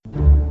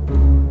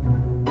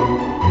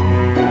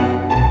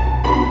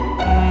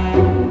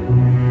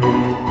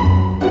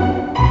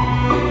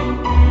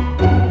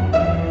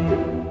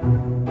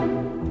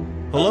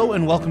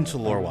welcome to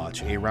Lore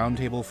Watch, a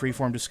roundtable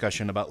freeform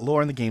discussion about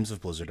lore in the games of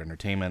Blizzard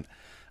Entertainment.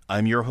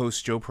 I'm your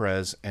host, Joe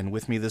Perez, and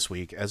with me this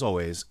week, as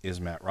always,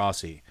 is Matt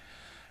Rossi.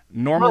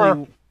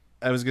 Normally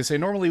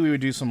we would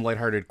do some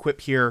lighthearted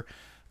quip here,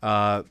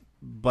 but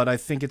I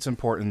think it's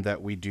important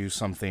that we do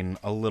something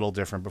a little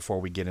different before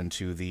we get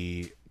into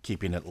the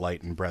keeping it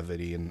light and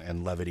brevity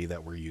and levity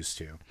that we're used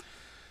to.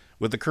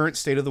 With the current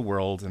state of the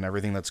world and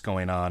everything that's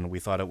going on, we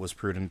thought it was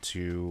prudent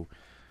to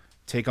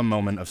take a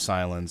moment of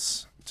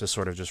silence to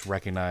sort of just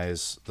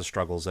recognize the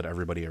struggles that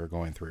everybody are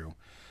going through.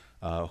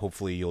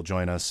 Hopefully you'll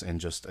join us in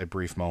just a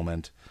brief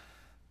moment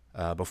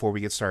before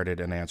we get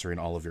started and answering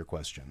all of your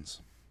questions.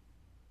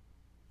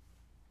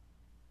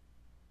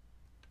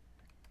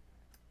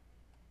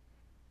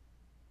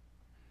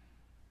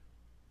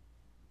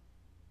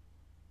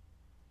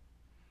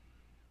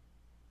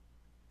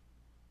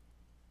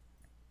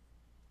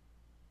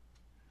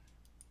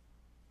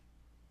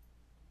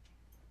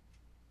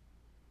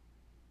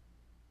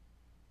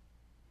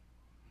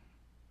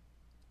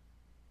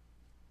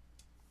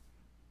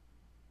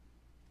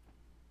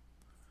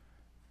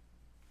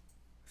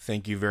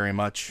 Thank you very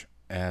much,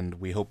 and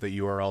we hope that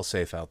you are all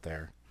safe out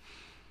there.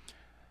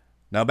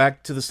 Now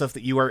back to the stuff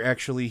that you are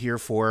actually here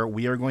for.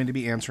 We are going to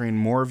be answering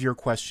more of your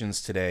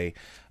questions today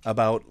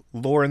about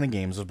lore in the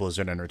games of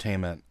Blizzard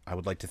Entertainment. I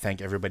would like to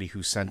thank everybody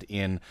who sent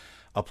in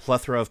a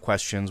plethora of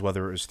questions,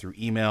 whether it was through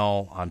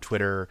email, on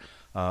Twitter,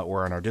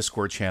 or on our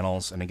Discord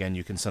channels. And again,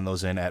 you can send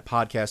those in at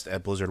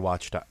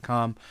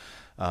podcast@blizzardwatch.com.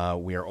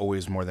 We are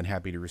always more than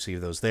happy to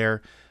receive those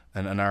there.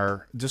 And on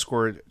our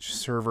Discord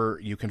server,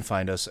 you can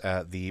find us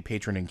at the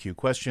Patron and Q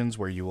questions,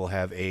 where you will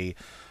have a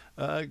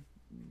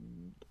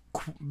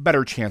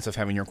better chance of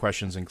having your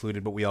questions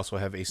included. But we also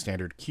have a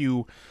standard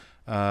Q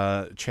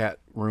chat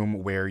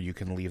room where you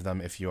can leave them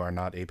if you are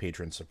not a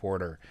patron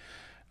supporter.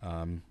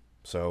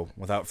 So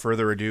without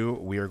further ado,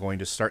 we are going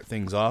to start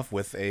things off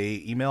with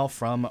a email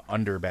from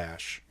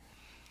Underbash.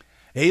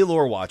 Hey,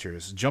 Lore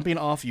Watchers, jumping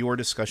off your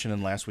discussion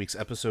in last week's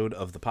episode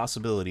of the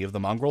possibility of the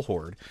Mongrel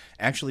Horde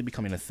actually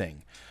becoming a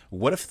thing.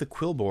 What if the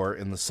Quilboar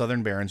in the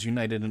Southern Barrens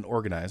united and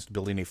organized,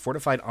 building a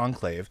fortified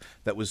enclave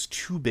that was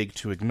too big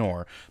to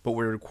ignore, but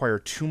would require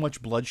too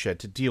much bloodshed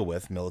to deal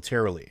with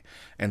militarily,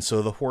 and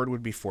so the Horde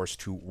would be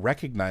forced to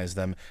recognize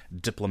them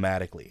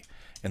diplomatically?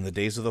 In the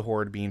days of the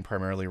Horde being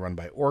primarily run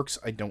by orcs,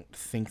 I don't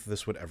think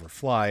this would ever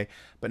fly,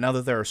 but now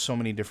that there are so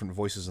many different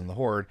voices in the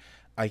Horde,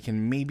 I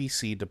can maybe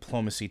see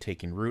diplomacy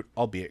taking root,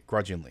 albeit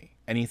grudgingly.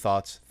 Any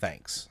thoughts?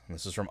 Thanks. And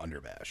this is from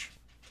Underbash.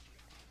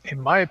 In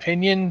my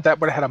opinion, that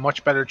would have had a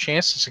much better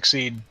chance to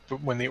succeed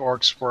when the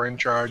orcs were in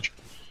charge,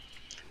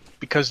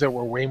 because there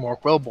were way more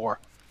Quilboar.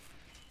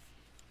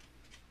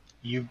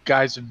 You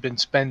guys have been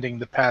spending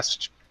the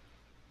past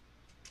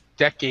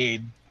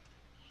decade,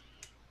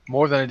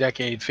 more than a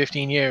decade,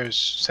 15 years,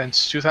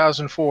 since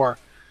 2004,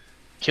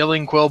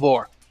 killing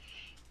Quilboar.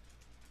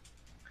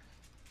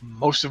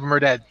 Most of them are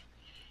dead.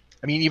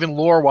 I mean, even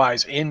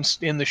lore-wise, in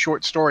the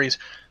short stories,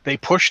 they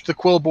pushed the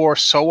Quilboar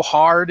so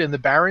hard in the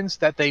Barrens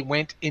that they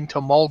went into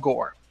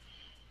Mulgore.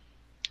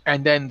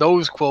 And then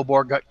those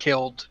Quilboar got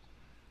killed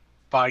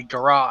by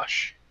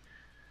Garrosh.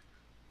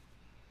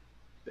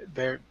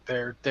 They're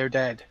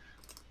dead.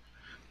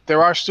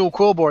 There are still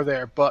Quilboar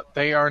there, but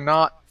they are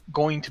not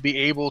going to be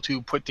able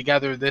to put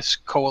together this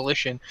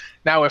coalition.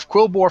 Now, if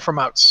Quilboar from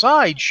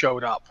outside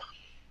showed up,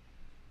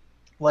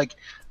 like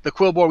the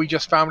Quilboar we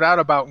just found out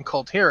about in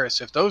Kul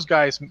Tiras, if those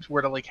guys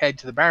were to head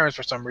to the Barrens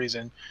for some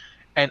reason,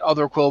 and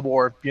other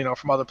Quilboar,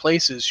 from other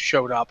places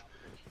showed up,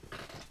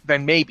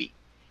 then maybe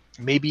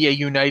a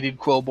united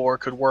Quilboar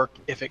could work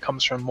if it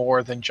comes from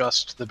more than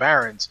just the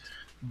Barrens.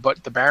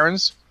 But the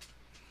Barrens,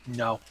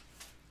 no.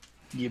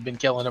 You've been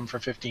killing them for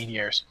 15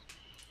 years.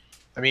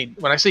 I mean,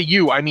 when I say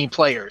you, I mean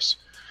players.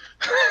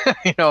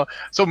 So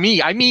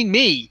I mean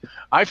me.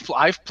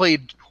 I've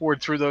played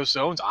Horde through those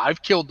zones.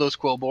 I've killed those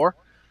Quilboar.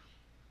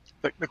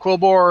 The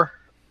Quilboar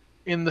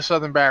in the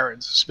Southern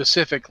Barrens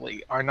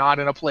specifically are not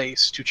in a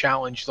place to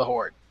challenge the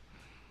Horde.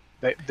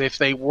 If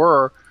they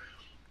were,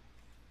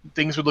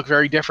 things would look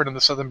very different in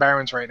the Southern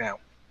Barrens right now.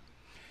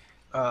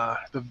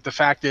 The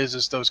fact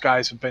is those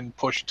guys have been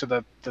pushed to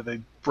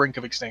the brink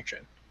of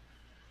extinction.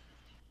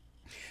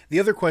 The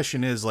other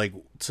question is,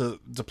 to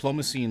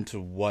diplomacy into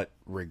what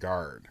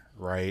regard,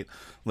 right?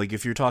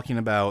 If you're talking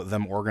about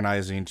them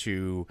organizing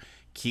to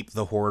keep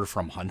the Horde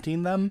from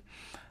hunting them,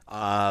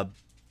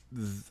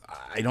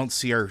 I don't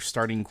see our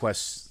starting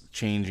quests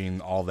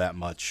changing all that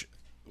much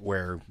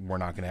where we're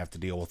not going to have to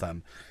deal with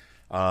them.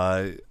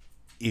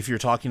 If you're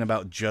talking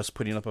about just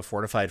putting up a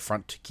fortified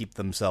front to keep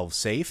themselves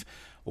safe,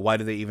 why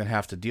do they even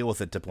have to deal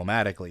with it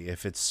diplomatically?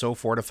 If it's so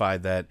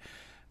fortified that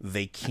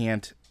they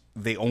can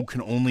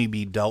only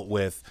be dealt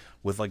with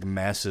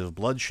massive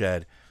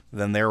bloodshed,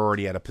 then they're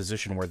already at a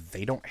position where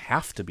they don't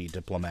have to be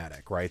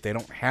diplomatic, right? They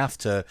don't have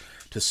to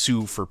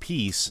sue for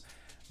peace.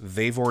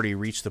 They've already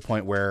reached the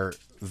point where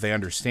they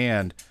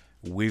understand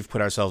we've put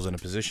ourselves in a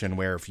position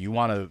where if you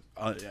want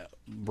to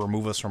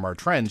remove us from our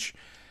trench,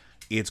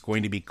 it's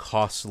going to be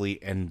costly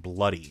and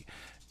bloody.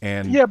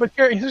 And yeah, but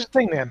here's the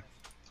thing, man.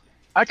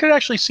 I could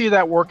actually see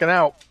that working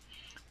out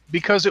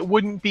because they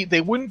wouldn't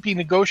be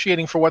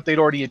negotiating for what they'd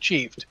already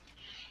achieved.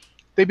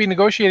 They'd be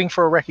negotiating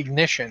for a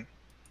recognition.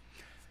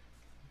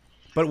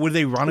 But would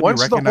they want to be Once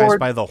the recognized Horde,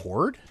 by the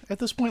Horde at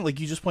this point? Like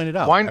you just pointed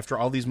out, why? after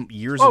all these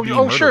years of being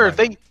Oh, murdered sure.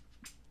 by them.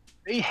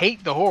 They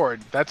hate the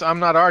Horde. I'm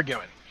not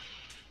arguing.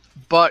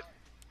 But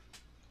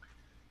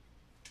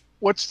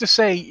what's to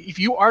say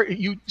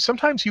if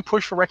sometimes you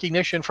push for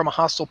recognition from a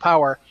hostile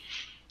power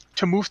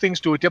to move things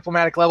to a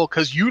diplomatic level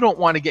because you don't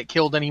want to get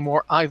killed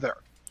anymore either.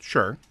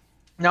 Sure.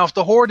 Now, if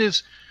the Horde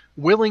is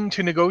willing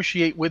to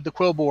negotiate with the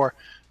Quilboar,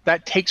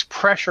 that takes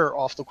pressure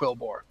off the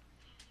Quilboar.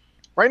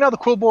 Right now, the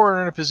Quilboar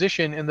are in a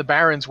position in the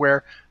Barrens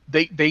where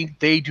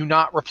they do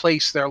not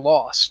replace their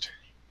lost.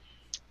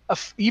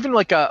 Even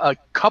like a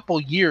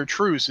couple year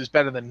truce is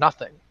better than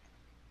nothing.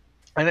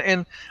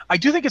 And I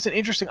do think it's an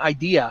interesting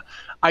idea.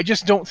 I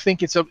just don't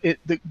think the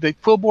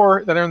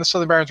Quilboar that are in the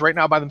Southern Barrens right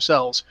now by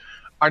themselves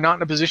are not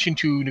in a position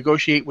to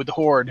negotiate with the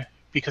Horde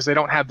because they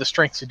don't have the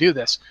strength to do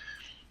this.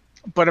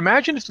 But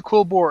imagine if the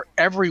Quilboar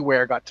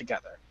everywhere got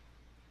together.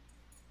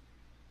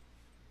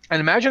 And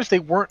imagine if they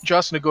weren't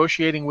just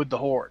negotiating with the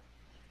Horde.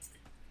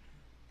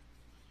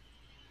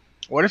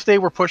 What if they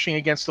were pushing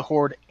against the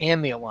Horde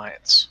and the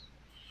Alliance?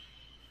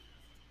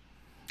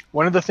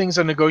 One of the things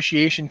a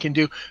negotiation can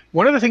do,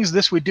 one of the things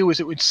this would do is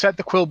it would set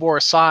the Quilboar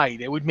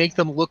aside. It would make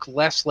them look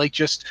less like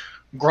just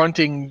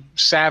grunting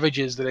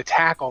savages that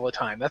attack all the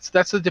time. That's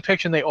the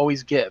depiction they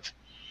always give.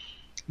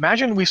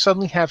 Imagine we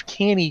suddenly have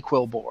canny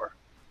Quilboar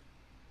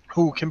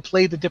who can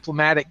play the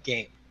diplomatic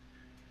game,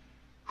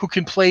 who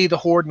can play the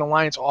Horde and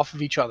Alliance off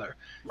of each other.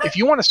 If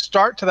you want to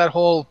start to that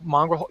whole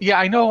mongrel... Yeah,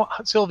 I know,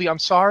 Sylvie, I'm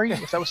sorry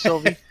if that was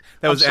Sylvie.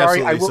 That was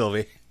absolutely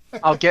Sylvie.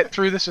 I'll get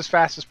through this as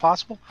fast as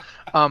possible.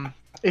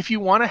 If you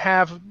want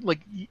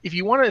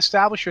to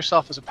establish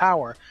yourself as a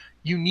power,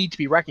 you need to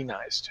be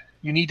recognized.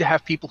 You need to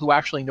have people who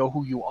actually know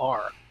who you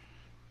are.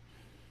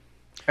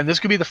 And this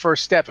could be the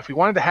first step. If we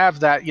wanted to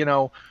have that,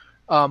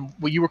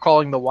 what you were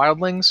calling the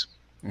wildlings,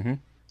 mm-hmm.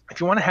 If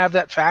you want to have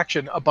that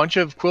faction, a bunch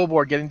of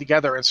Quilboar getting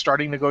together and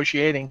starting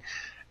negotiating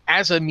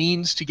as a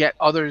means to get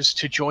others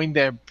to join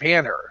their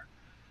banner,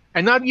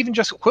 and not even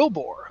just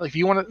Quilboar. Like if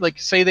you want to,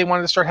 say they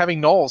wanted to start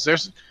having gnolls,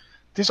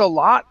 there's a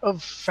lot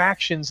of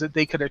factions that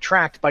they could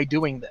attract by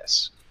doing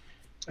this.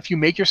 If you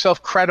make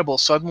yourself credible,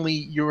 suddenly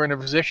you're in a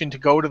position to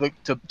go to the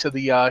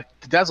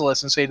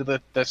Desolus and say to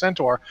the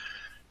Centaur,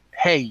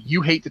 "Hey,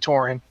 you hate the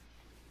Tauren.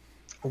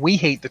 We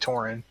hate the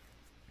Tauren.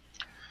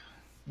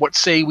 What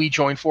say we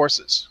join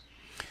forces?"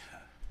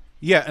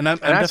 Yeah, and I'm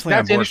definitely on board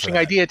that's an interesting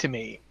idea to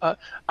me.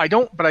 I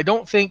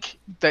don't think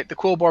that the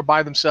Quilboar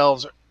by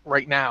themselves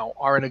right now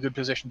are in a good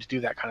position to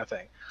do that kind of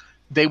thing.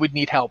 They would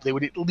need help. They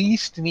would at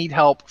least need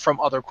help from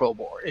other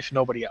Quilboar, if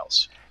nobody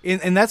else.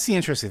 And that's the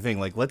interesting thing.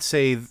 Like, let's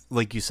say,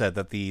 like you said,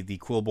 that the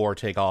Quilboar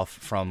take off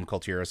from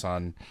Kul Tiras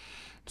on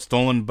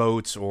stolen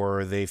boats,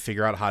 or they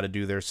figure out how to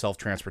do their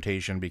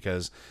self-transportation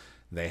because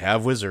they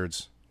have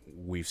wizards.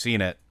 We've seen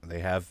it.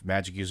 They have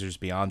magic users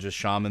beyond just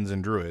shamans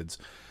and druids.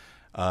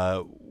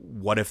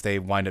 What if they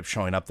wind up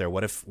showing up there?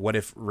 What if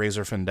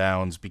Razorfen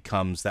Downs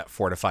becomes that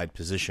fortified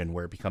position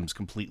where it becomes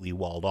completely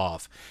walled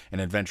off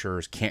and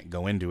adventurers can't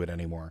go into it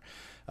anymore?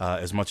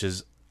 As much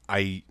as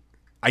I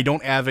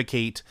don't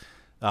advocate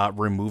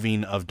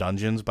removing of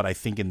dungeons, but I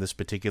think in this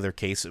particular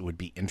case it would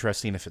be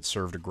interesting if it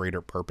served a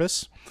greater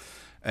purpose.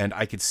 And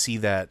I could see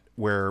that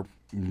where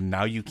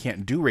now you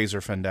can't do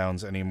Razorfen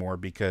Downs anymore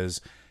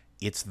because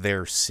it's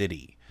their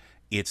city.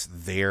 It's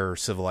their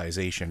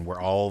civilization where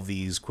all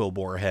these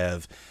Quilboar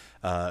have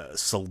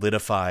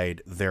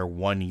solidified their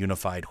one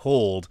unified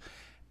hold.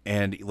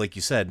 And like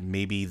you said,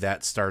 maybe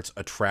that starts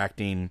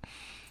attracting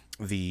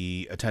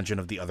the attention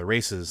of the other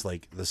races,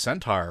 like the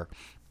Centaur,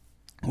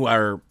 who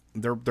are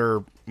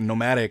they're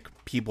nomadic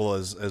people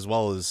as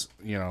well as,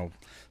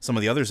 some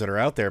of the others that are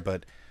out there.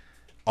 But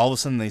all of a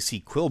sudden they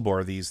see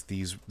Quilboar,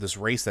 this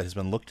race that has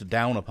been looked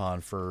down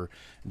upon for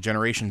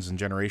generations and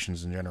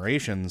generations and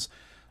generations,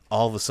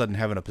 all of a sudden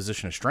having a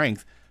position of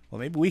strength. Well,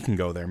 maybe we can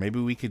go there.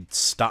 Maybe we could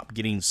stop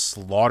getting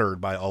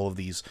slaughtered by all of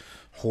these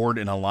Horde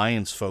and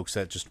Alliance folks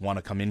that just want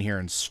to come in here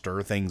and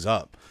stir things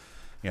up.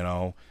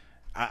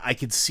 I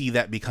could see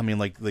that becoming,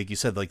 like you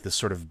said, like this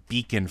sort of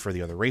beacon for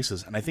the other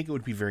races. And I think it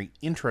would be very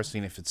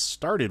interesting if it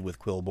started with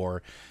Quilboar,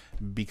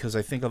 because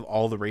I think of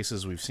all the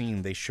races we've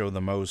seen, they show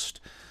the most,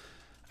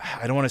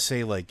 I don't want to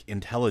say like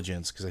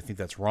intelligence, because I think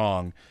that's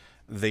wrong.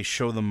 They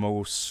show the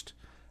most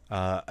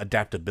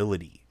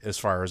adaptability as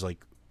far as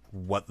like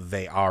what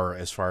they are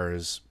as far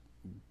as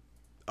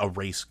a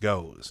race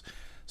goes.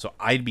 So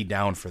I'd be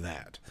down for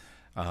that.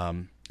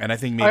 And I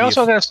think maybe I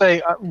also gotta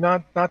say,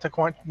 not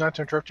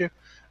to interrupt you,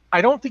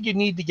 I don't think you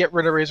need to get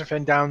rid of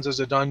Razorfen Downs as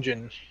a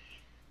dungeon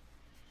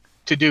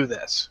to do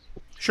this.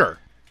 Sure.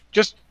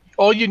 Just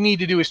all you need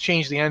to do is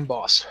change the end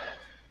boss.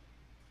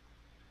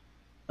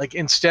 Like,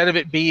 instead of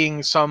it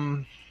being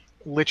some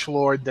Lich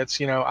Lord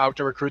that's out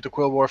to recruit the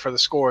Quilboar for the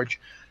Scourge,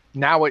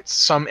 now it's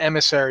some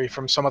emissary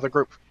from some other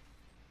group.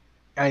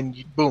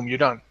 And boom, you're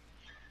done.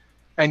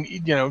 And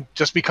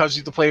just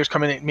because the players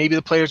come in, maybe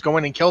the players go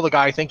in and kill the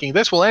guy thinking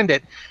this will end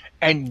it,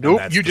 and nope,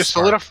 you just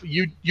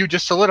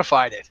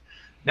solidified it.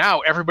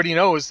 Now everybody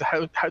knows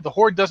how the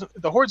Horde doesn't.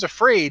 The Horde's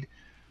afraid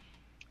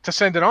to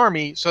send an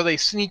army, so they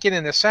sneak in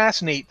and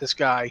assassinate this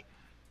guy,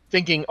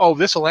 thinking, "Oh,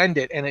 this will end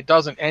it," and it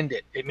doesn't end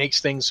it. It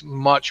makes things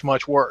much,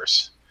 much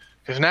worse.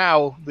 Because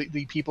now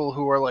the people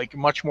who are like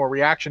much more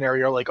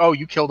reactionary are like, "Oh,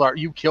 you killed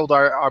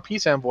our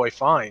peace envoy.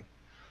 Fine,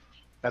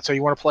 that's how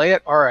you want to play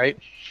it. All right."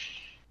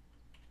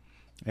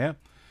 Yeah.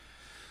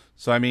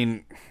 So I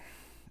mean,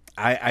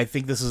 I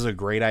think this is a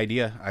great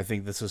idea. I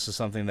think this is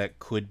something that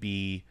could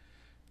be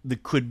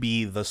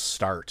the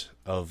start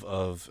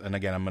of and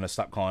again, I'm going to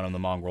stop calling them the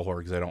Mongrel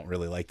Horde because I don't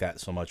really like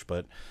that so much,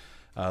 but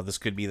this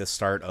could be the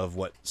start of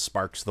what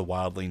sparks the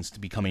Wildlings to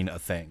becoming a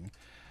thing.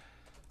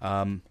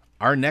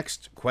 Our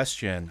next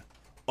question.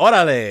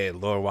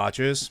 Orale, Lore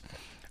Watchers.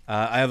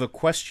 I have a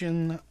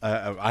question.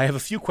 I have a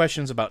few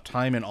questions about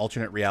time and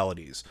alternate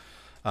realities.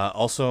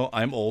 Also,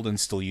 I'm old and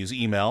still use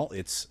email.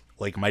 It's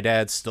like my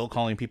dad's still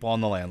calling people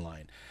on the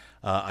landline.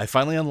 I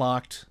finally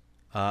unlocked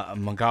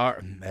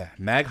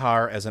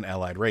Mag'har as an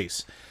allied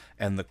race,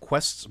 and the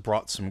quests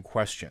brought some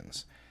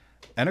questions.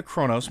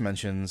 Anachronos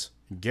mentions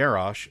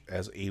Garrosh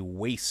as a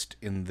waste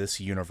in this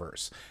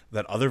universe,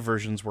 that other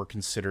versions were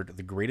considered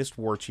the greatest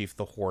war chief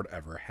the Horde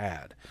ever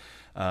had.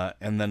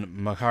 And then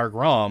Mahar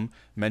Grom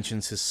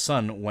mentions his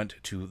son went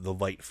to the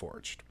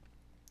Lightforged.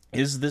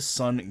 Is this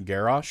son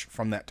Garrosh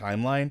from that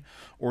timeline,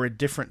 or a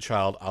different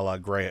child a la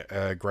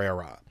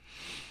Greara?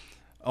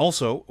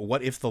 Also,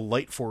 what if the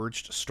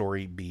Lightforged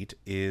story beat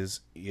is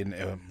in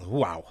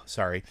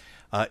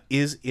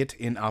is it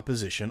in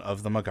opposition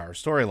of the Mag'har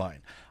storyline?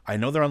 I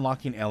know they're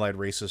unlocking allied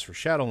races for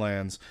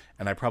Shadowlands,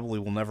 and I probably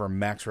will never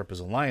max rep as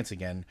Alliance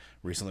again.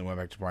 Recently went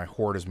back to my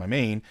Horde as my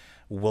main.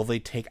 Will they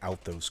take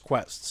out those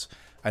quests?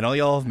 I know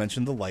y'all have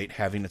mentioned the Light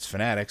having its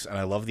fanatics, and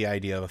I love the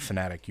idea of a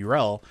fanatic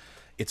Yrel.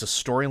 It's a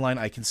storyline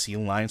I can see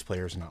Alliance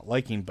players not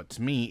liking, but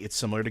to me, it's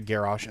similar to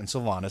Garrosh and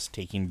Sylvanas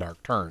taking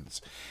dark turns.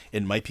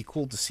 It might be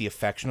cool to see a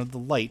faction of the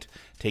Light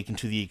taken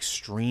to the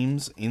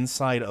extremes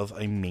inside of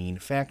a main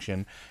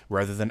faction,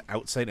 rather than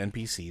outside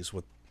NPCs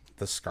with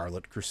the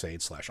Scarlet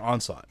Crusade /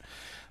 Onslaught.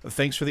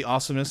 Thanks for the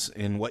awesomeness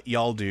in what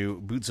y'all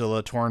do,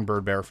 Bootzilla, Torn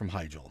Birdbear from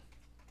Hyjal.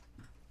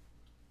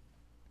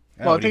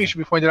 Well, I think it should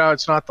be pointed out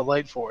it's not the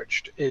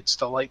Lightforged. It's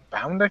the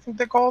Lightbound, I think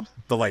they're called.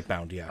 The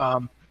Lightbound,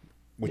 yeah.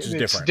 Which is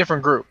different. It's a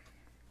different group.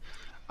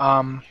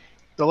 The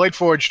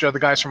Lightforged are the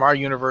guys from our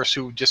universe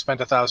who just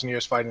spent 1,000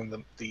 years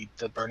fighting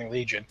the Burning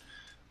Legion,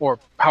 or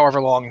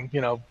however long,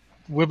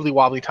 wibbly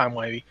wobbly time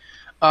wavy.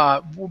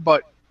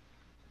 But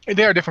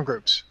they are different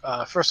groups.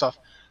 First off,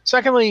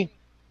 secondly,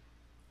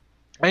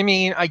 I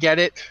mean, I get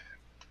it.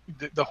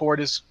 The Horde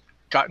has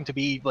gotten to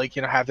be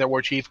have their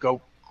war chief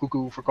go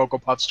cuckoo for Cocoa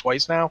Puffs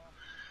twice now,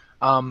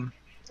 and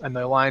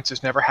the Alliance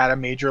has never had a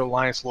major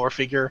Alliance lore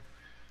figure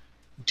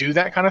do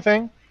that kind of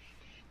thing.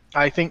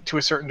 I think to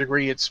a certain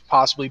degree it's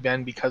possibly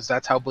been because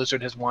that's how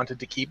Blizzard has wanted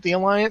to keep the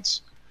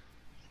Alliance.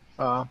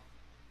 The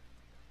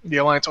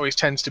Alliance always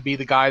tends to be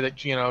the guy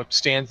that,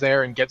 stands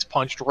there and gets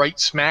punched right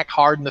smack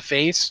hard in the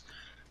face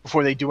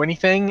before they do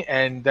anything,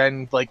 and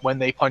then when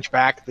they punch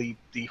back, the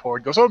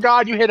Horde goes, "Oh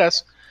God, you hit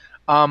us,"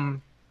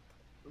 and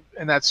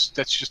that's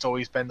just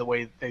always been the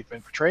way they've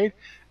been portrayed.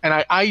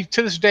 And I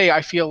to this day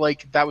I feel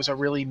like that was a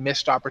really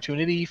missed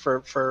opportunity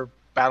for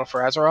Battle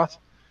for Azeroth.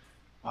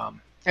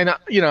 And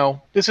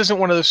this isn't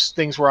one of those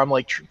things where I'm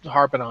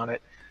harping on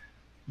it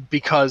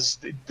because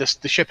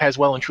the ship has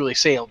well and truly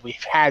sailed.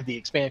 We've had the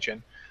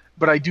expansion,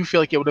 but I do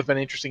feel like it would have been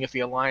interesting if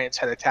the Alliance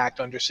had attacked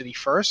Undercity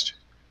first,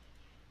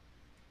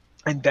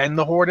 and then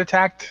the Horde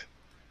attacked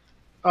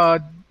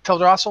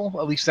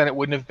Teldrassil. At least then it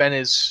wouldn't have been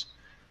as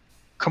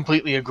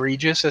completely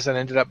egregious as it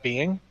ended up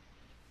being.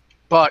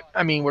 But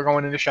I mean, we're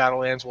going into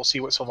Shadowlands. We'll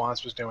see what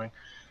Sylvanas was doing.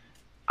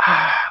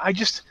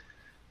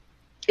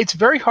 It's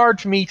very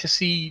hard for me to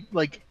see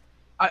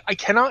I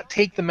cannot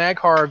take the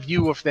Mag'har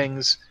view of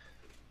things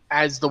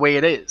as the way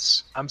it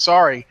is. I'm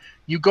sorry.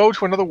 You go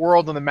to another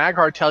world and the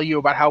Mag'har tell you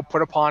about how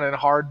put upon and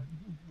hard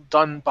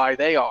done by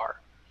they are.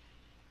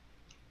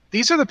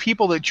 These are the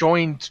people that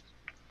joined,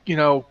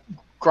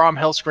 Grom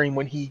Hellscream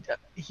when he,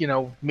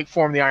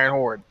 formed the Iron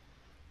Horde.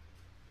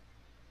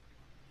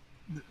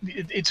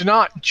 It's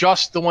not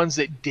just the ones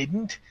that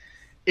didn't.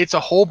 It's a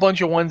whole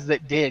bunch of ones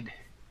that did.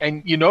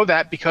 And you know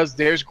that because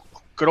there's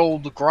good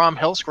old Grom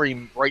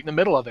Hellscream right in the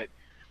middle of it.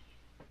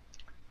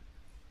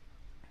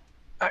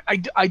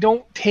 I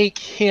don't take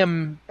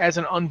him as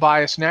an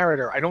unbiased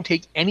narrator. I don't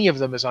take any of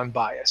them as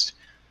unbiased.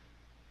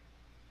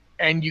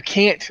 And you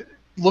can't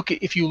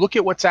if you look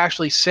at what's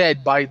actually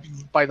said by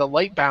the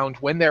Lightbound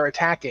when they're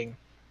attacking,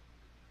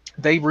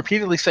 they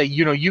repeatedly say,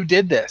 you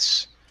did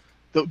this.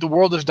 The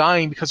world is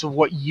dying because of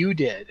what you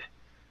did.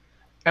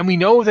 And we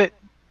know that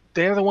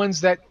they're the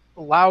ones that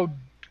allowed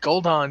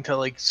Gul'dan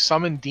to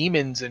summon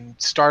demons and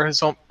start his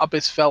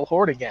Fel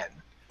Horde again.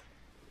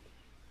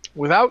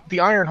 Without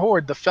the Iron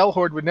Horde, the Fel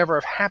Horde would never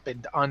have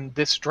happened on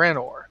this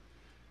Draenor.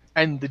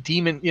 And the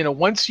demon,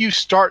 once you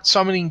start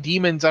summoning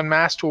demons en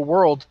masse to a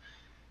world,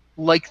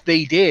 like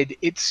they did,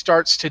 it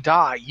starts to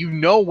die. You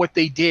know what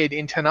they did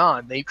in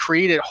Tanaan. They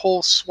created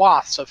whole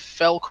swaths of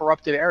fell,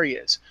 corrupted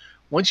areas.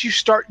 Once you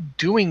start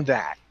doing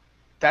that,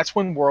 that's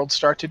when worlds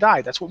start to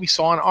die. That's what we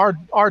saw in our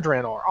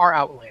Draenor, our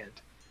Outland.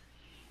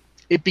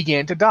 It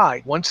began to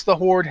die. Once the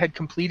Horde had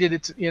completed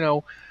its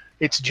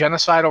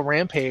genocidal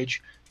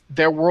rampage,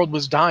 their world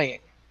was dying.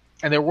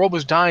 And their world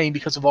was dying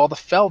because of all the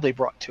fell they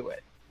brought to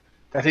it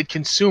that had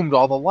consumed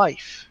all the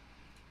life.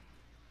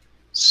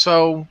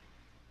 So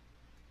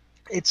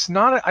it's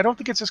not. I don't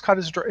think it's as cut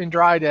as and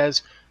dried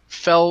as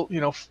fell.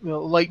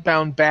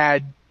 Lightbound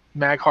bad,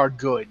 Maghar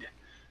good.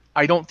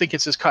 I don't think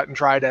it's as cut and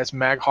dried as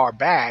Maghar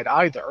bad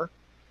either.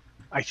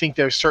 I think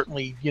there's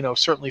certainly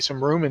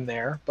some room in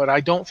there, but I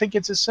don't think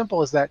it's as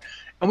simple as that.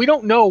 And we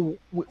don't know,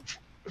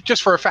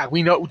 just for a fact,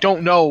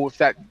 don't know if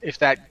that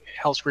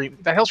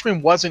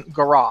Hellscream wasn't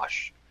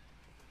Garrosh,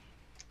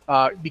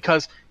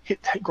 because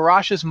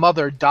Garrosh's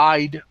mother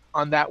died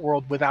on that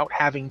world without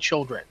having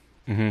children.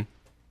 Mm-hmm.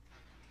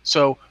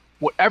 So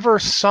whatever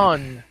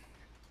son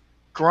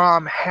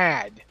Grom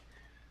had,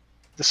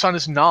 the son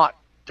is not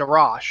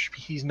Garrosh.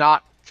 He's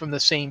not from the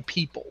same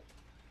people.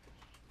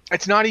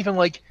 It's not even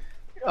like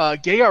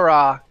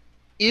Geara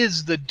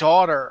is the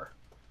daughter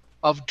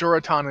of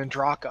Duratan and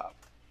Draka.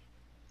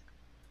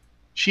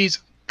 She's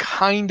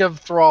kind of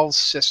Thrall's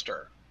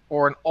sister,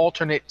 or an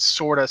alternate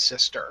sort of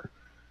sister.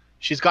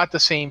 She's got the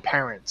same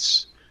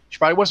parents. She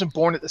probably wasn't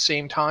born at the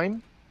same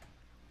time,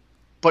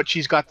 but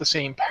she's got the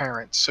same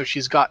parents, so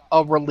she's got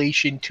a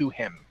relation to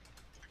him.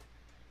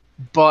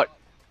 But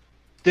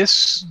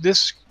this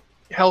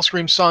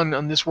Hellscream son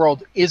on this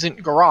world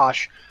isn't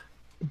Garrosh,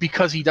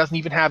 because he doesn't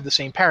even have the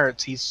same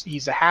parents.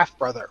 He's a half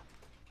brother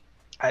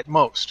at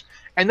most.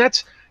 And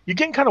you're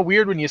getting kind of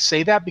weird when you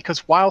say that,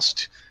 because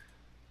whilst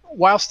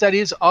that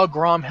is a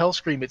Grom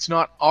Hellscream, it's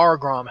not our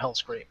Grom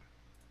Hellscream.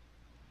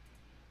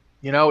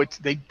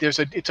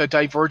 It's a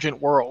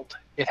divergent world.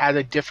 It had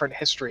a different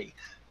history.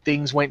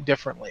 Things went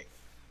differently.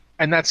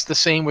 And that's the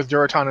same with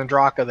Duratan and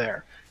Draka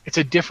there. It's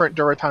a different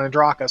Duratan and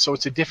Draka, so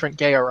it's a different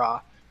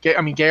Geara.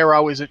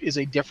 Geara is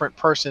a different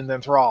person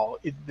than Thrall.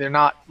 They're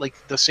not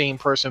like the same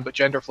person, but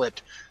gender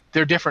flipped.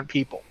 They're different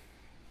people.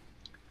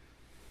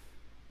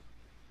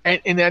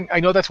 And then I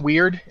know that's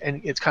weird,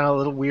 and it's kind of a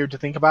little weird to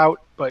think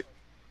about, but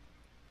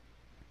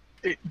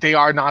they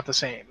are not the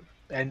same.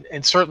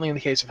 And certainly in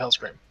the case of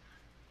Hellscream.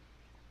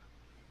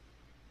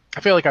 I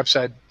feel like I've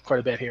said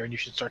quite a bit here, and you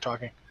should start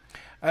talking.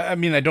 I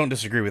mean, I don't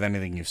disagree with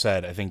anything you've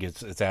said. I think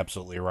it's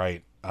absolutely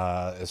right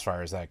as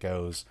far as that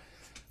goes.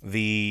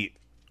 The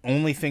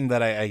only thing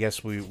that I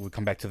guess we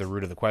come back to the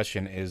root of the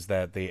question is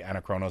that the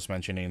Anachronos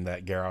mentioning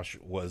that Garrosh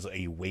was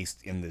a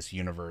waste in this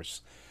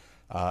universe,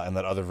 and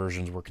that other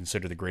versions were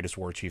considered the greatest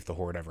war chief the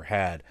Horde ever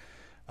had.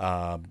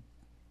 I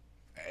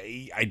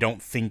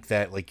don't think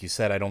that, like you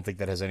said, I don't think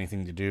that has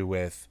anything to do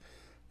with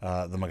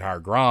the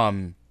Maghar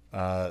Grom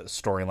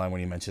storyline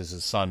when he mentions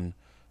his son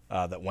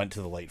that went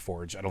to the Light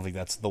Forge. I don't think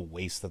that's the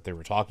waste that they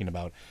were talking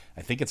about.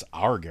 I think it's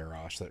our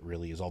Garrosh that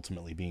really is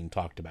ultimately being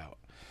talked about.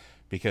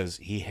 Because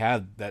he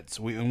had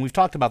and we've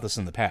talked about this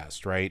in the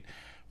past, right?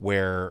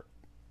 Where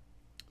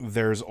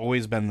there's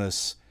always been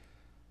this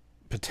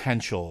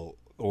potential,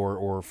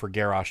 or for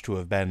Garrosh to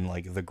have been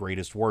like the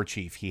greatest war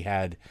chief. He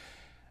had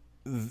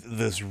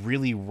this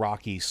really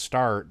rocky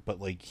start, but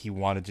like he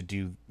wanted to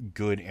do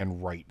good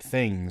and right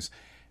things,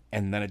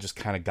 and then it just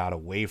kind of got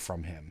away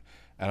from him.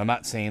 And I'm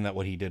not saying that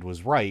what he did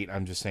was right.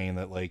 I'm just saying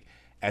that like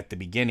at the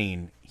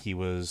beginning he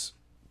was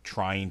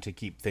trying to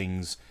keep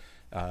things.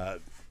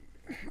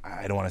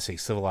 I don't want to say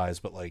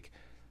civilized, but like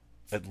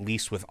at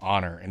least with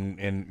honor.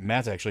 And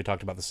Matt's actually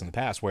talked about this in the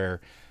past,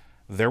 where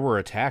there were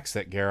attacks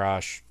that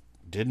Garrosh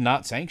did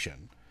not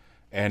sanction,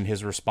 and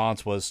his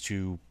response was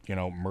to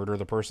murder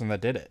the person that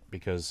did it,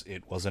 because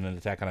it wasn't an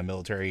attack on a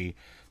military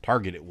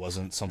target. It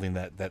wasn't something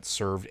that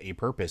served a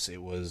purpose.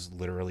 It was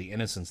literally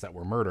innocents that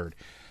were murdered.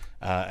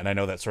 And I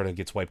know that sort of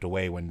gets wiped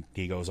away when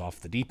he goes off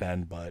the deep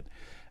end, but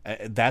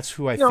that's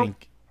who I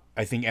think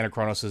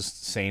Anachronos is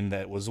saying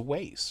that was a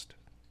waste.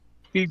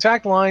 The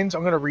exact lines,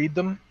 I'm going to read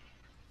them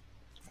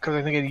because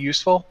I think it's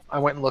useful. I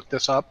went and looked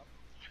this up.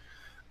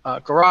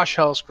 Garrosh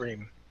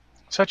Hellscream.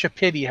 Such a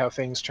pity how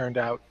things turned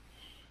out.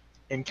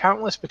 In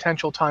countless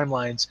potential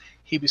timelines,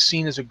 he was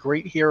seen as a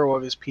great hero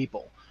of his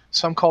people.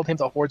 Some called him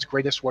the Horde's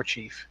greatest war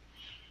chief.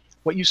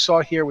 What you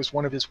saw here was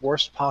one of his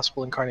worst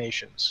possible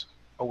incarnations.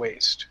 A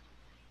waste.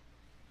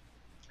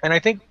 And I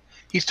think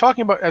he's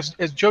talking about, as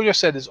Jojo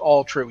said, is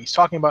all true. He's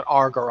talking about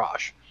our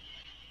Garrosh.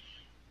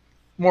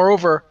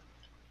 Moreover,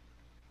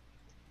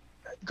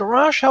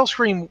 Garrosh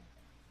Hellscream,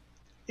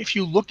 if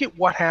you look at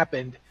what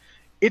happened,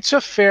 it's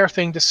a fair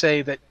thing to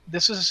say that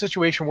this is a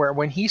situation where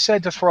when he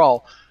said to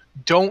Thrall,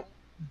 don't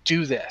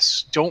do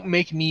this, don't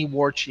make me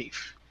war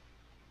chief,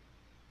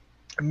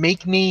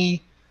 make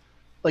me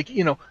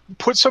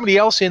put somebody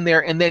else in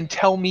there and then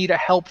tell me to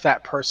help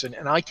that person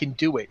and I can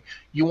do it.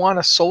 You want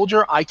a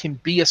soldier? I can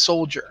be a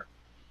soldier.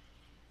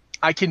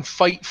 I can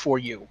fight for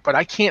you, but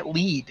I can't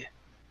lead.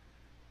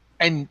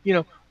 And,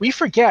 we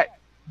forget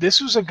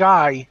this was a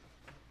guy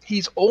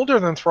He's older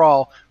than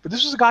Thrall, but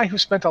this was a guy who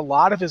spent a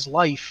lot of his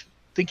life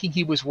thinking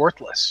he was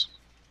worthless,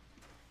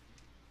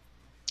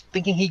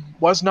 thinking he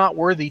was not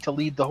worthy to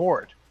lead the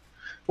Horde,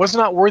 was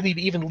not worthy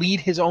to even lead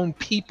his own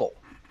people.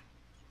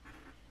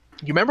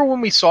 You remember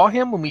when we saw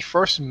him, when we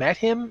first met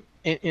him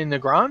in the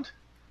Grand?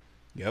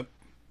 Yep.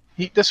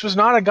 This was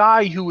not a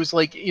guy who was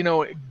like,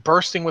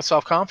 bursting with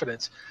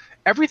self-confidence.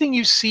 Everything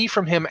you see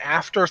from him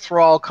after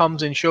Thrall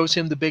comes and shows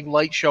him the big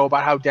light show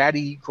about how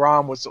Daddy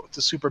Grom was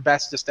the super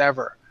bestest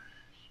ever.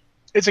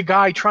 It's a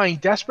guy trying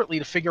desperately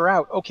to figure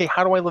out, okay,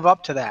 how do I live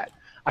up to that?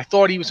 I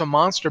thought he was a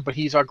monster, but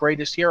he's our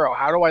greatest hero.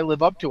 How do I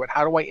live up to it?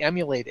 How do I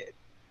emulate it?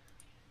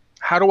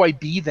 How do I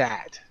be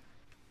that?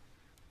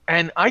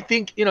 And I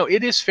think,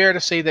 it is fair to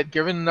say that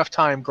given enough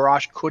time,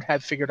 Garrosh could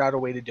have figured out a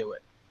way to do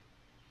it.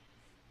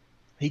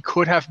 He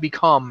could have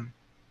become,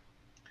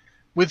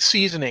 with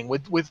seasoning,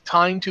 with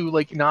time to,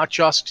 like, not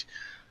just,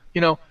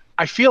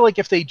 I feel like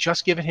if they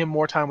just given him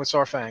more time with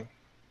Saurfang,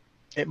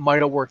 it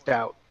might have worked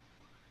out.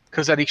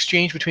 Because that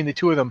exchange between the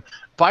two of them,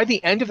 by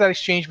the end of that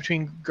exchange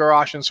between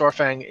Garrosh and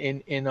Saurfang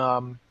in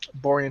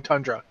Borean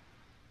Tundra,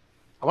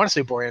 I want to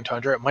say Borean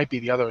Tundra, it might be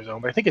the other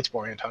zone, but I think it's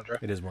Borean Tundra.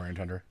 It is Borean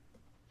Tundra.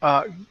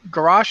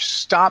 Garrosh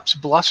stops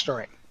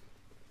blustering.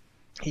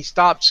 He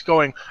stops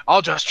going,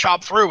 I'll just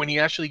chop through, and he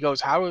actually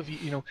goes, how have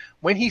you,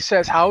 when he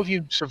says, how have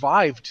you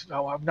survived?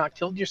 Oh, I've not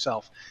killed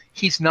yourself.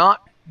 He's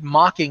not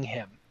mocking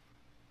him.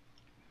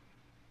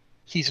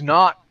 He's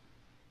not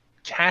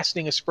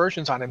casting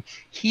aspersions on him.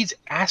 He's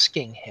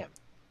asking him.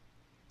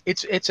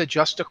 It's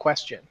just a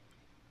question.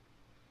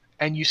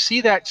 And you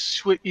see that,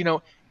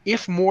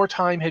 if more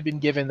time had been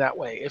given that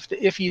way,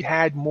 if he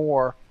had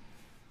more,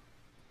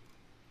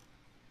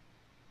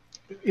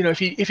 if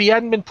he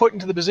hadn't been put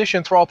into the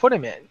position Thrall put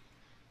him in,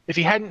 if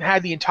he hadn't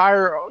had the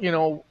entire,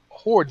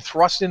 Horde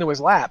thrust into his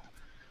lap,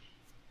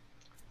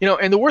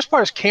 and the worst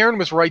part is Cairn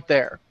was right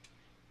there.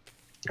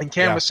 And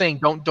Cairn was saying,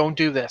 don't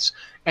do this.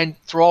 And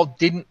Thrall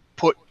didn't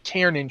put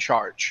Cairn in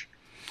charge.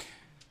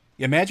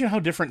 Imagine how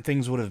different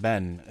things would have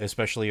been,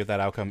 especially with that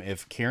outcome,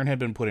 if Cairn had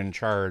been put in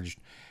charge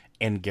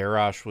and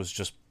Garrosh was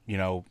just,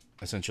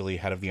 essentially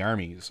head of the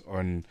armies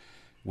and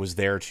was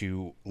there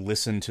to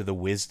listen to the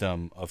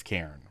wisdom of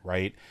Cairn,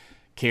 right?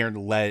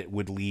 Cairn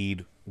would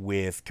lead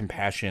with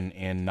compassion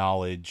and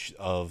knowledge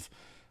of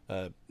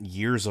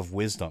years of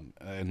wisdom.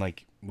 And,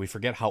 like, we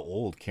forget how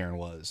old Cairn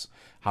was,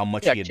 how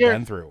much he had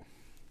been through.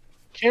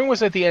 Cairn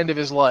was at the end of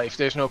his life,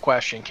 there's no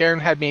question. Cairn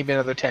had maybe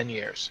another 10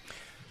 years.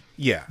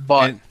 Yeah.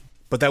 But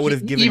that would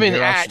have given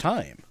Garrosh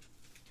time.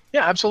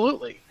 Yeah,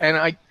 absolutely.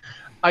 And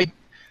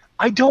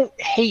I don't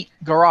hate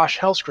Garrosh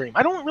Hellscream.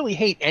 I don't really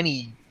hate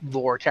any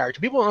lore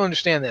character. People don't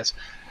understand this.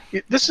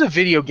 This is a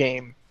video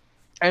game,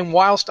 and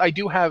whilst I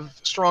do have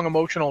strong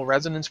emotional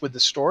resonance with the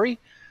story,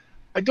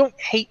 I don't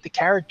hate the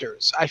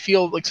characters. I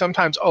feel like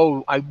sometimes,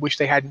 I wish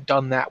they hadn't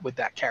done that with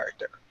that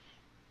character.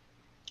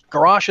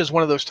 Garrosh is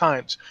one of those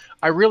times.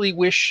 I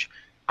wish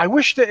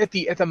that at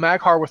the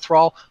Mag'har with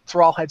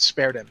Thrall had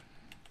spared him.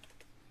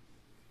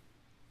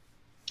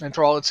 And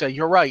Thrall would say,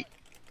 you're right.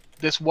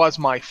 This was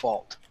my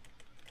fault.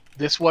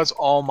 This was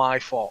all my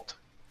fault.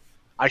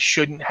 I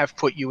shouldn't have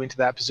put you into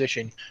that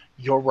position.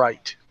 You're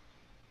right.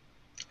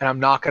 And I'm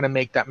not going to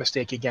make that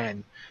mistake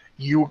again.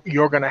 You're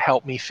going to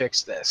help me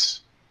fix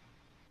this.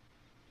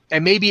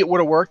 And maybe it would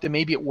have worked, and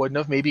maybe it wouldn't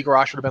have. Maybe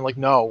Garrosh would have been like,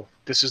 no,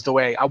 this is the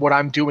way. What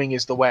I'm doing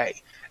is the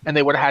way. And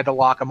they would have had to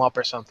lock him up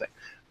or something.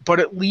 But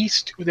at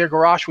least their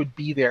Garrosh would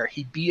be there.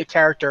 He'd be a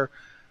character.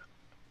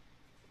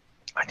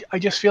 I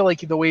just feel like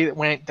the way it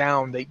went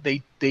down,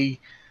 they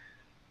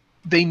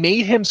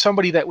made him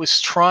somebody that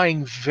was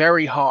trying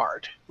very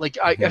hard. Like,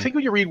 I think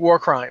when you read War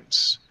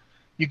Crimes,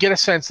 you get a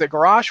sense that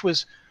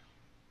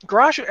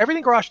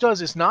everything Garrosh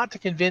does is not to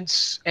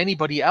convince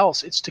anybody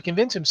else. It's to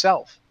convince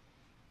himself.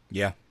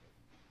 Yeah.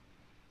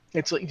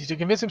 It's like to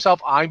convince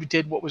himself, I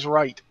did what was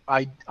right.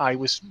 I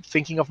was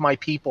thinking of my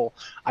people.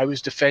 I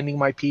was defending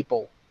my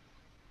people.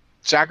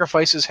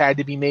 Sacrifices had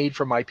to be made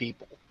for my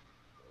people.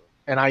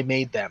 And I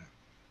made them.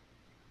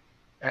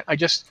 And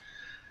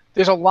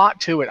there's a lot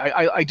to it.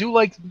 I do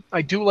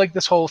like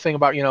this whole thing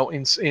about,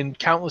 in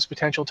countless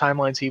potential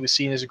timelines, he was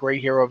seen as a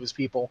great hero of his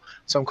people.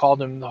 Some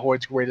called him the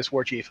Horde's greatest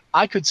war chief.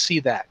 I could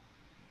see that.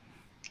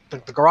 The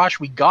Garrosh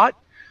we got,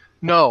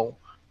 no,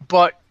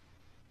 but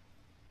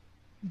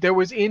there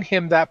was in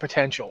him that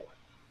potential.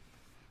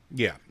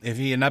 Yeah, if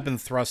he had not been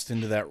thrust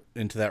into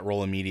that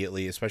role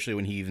immediately, especially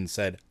when he even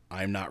said,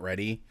 "I'm not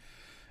ready,"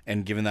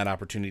 and given that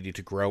opportunity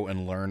to grow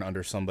and learn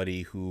under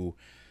somebody who,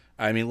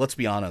 I mean, let's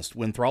be honest,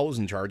 when Thrall was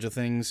in charge of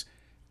things,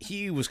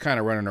 he was kind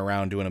of running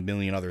around doing a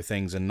million other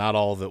things, and not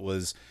all of it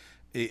was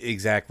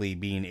exactly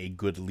being a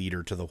good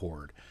leader to the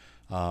Horde.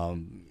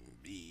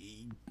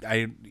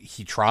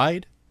 He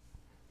tried,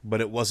 but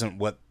it wasn't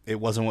what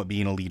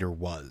being a leader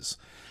was.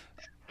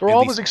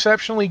 Thrall was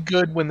exceptionally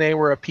good when they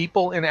were a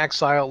people in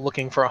exile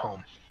looking for a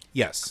home.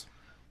 Yes.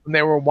 When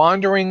they were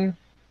wandering,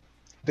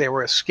 they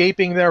were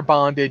escaping their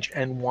bondage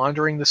and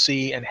wandering the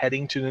sea and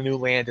heading to the new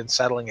land and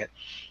settling it.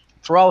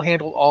 Thrall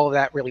handled all of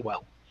that really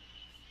well.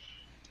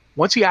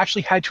 Once he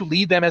actually had to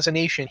lead them as a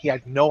nation, he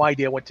had no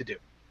idea what to do.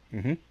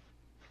 Mm-hmm.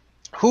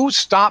 Who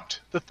stopped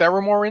the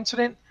Theramore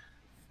incident?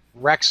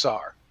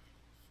 Rexxar,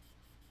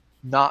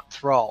 not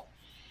Thrall.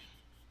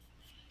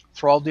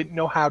 Thrall didn't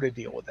know how to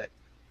deal with it.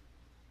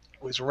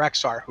 It was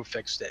Rexxar who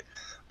fixed it.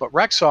 But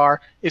Rexxar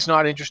is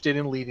not interested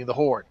in leading the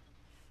Horde.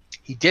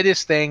 He did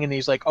his thing, and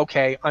he's like,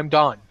 okay, I'm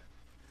done.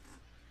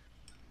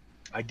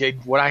 I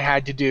did what I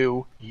had to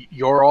do.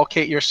 You're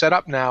okay. You're set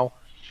up now.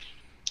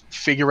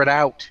 Figure it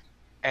out.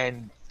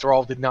 And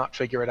Thrall did not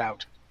figure it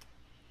out.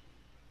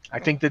 I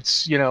think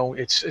that's,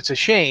 it's a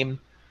shame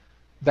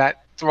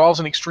that Thrall's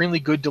an extremely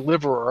good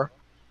deliverer.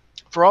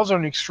 Thrall's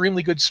an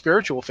extremely good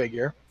spiritual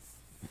figure.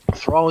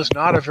 Thrall is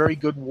not a very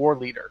good war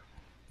leader.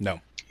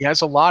 No. He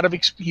has a lot of,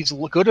 he's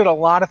good at a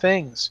lot of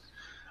things.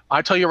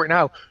 I tell you right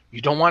now,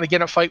 you don't want to get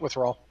in a fight with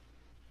Thrall.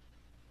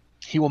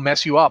 He will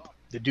mess you up.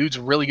 The dude's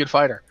a really good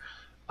fighter.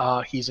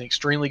 He's an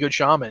extremely good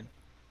shaman.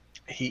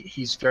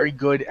 He's very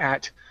good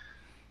at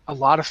a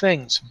lot of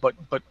things, but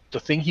the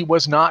thing he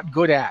was not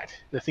good at,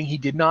 the thing he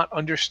did not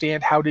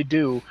understand how to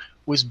do,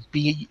 was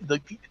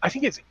I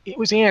think it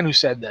was Anne who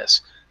said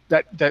this,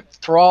 that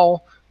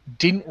Thrall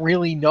didn't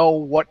really know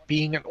what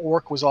being an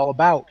orc was all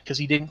about because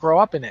he didn't grow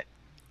up in it.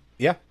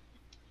 Yeah.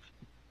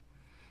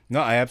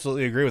 No, I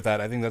absolutely agree with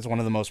that. I think that's one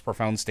of the most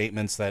profound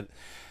statements that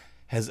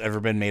has ever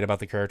been made about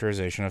the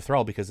characterization of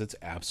Thrall, because it's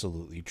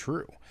absolutely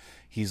true.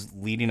 He's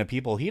leading a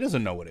people. He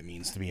doesn't know what it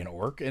means to be an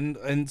orc.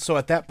 And so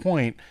at that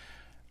point,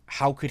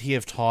 how could he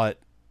have taught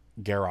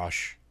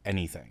Garrosh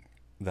anything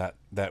that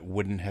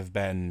wouldn't have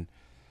been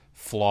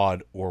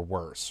flawed or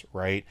worse,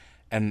 right?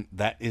 And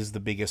that is the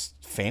biggest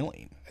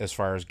failing as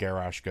far as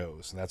Garrosh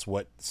goes. That's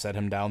what set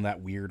him down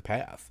that weird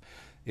path,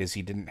 is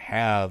he didn't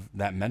have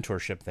that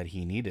mentorship that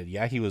he needed.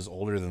 Yeah, he was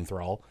older than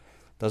Thrall.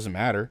 Doesn't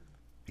matter.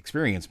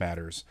 Experience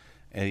matters.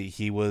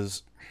 He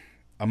was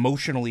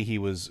emotionally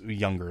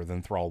younger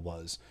than Thrall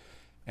was,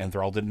 and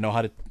Thrall didn't know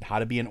how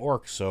to be an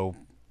orc. So,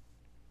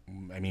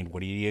 I mean,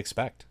 what do you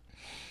expect?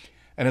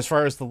 And as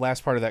far as the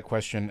last part of that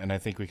question, and I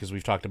think because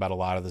we've talked about a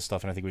lot of this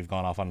stuff, and I think we've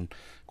gone off on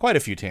quite a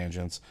few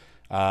tangents,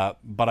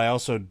 but I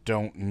also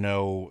don't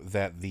know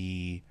that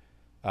the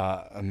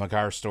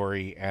Magar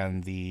story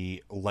and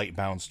the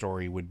Lightbound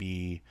story would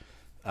be,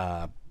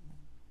 the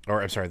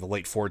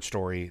Lightforged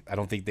story. I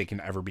don't think they can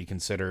ever be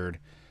considered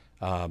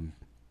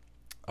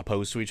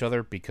opposed to each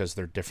other, because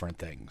they're different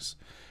things,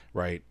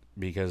 right?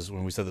 Because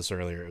when we said this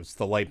earlier, it was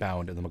the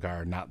Lightbound and the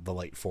Magar, not the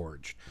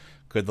Lightforged.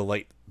 Could the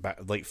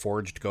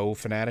Lightforged go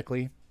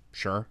fanatically?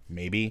 Sure,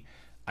 maybe.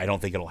 I don't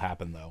think it'll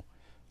happen, though,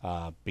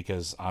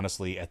 because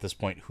honestly, at this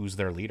point, who's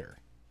their leader?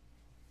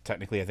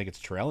 Technically, I think it's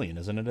Turalyon,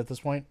 isn't it, at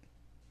this point?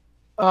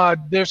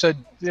 There's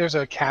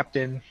a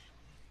captain.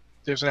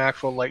 There's an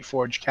actual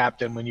Lightforged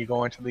captain when you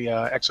go into the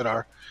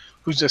Exodar,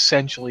 who's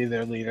essentially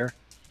their leader.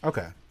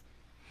 Okay.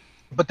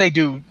 But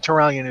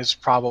Turalyon is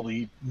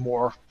probably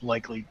more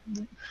likely.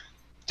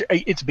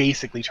 It's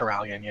basically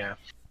Turalyon, yeah.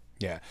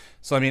 Yeah.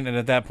 So, I mean, and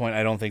at that point,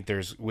 I don't think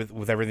there's,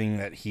 with everything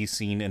that he's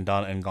seen and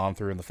done and gone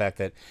through, and the fact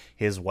that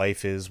his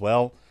wife is,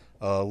 well,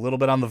 a little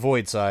bit on the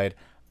void side,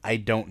 I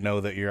don't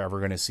know that you're ever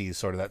going to see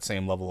sort of that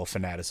same level of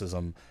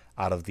fanaticism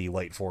out of the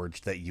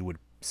Lightforged that you would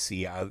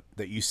see out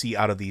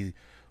of the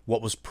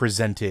what was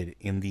presented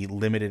in the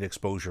limited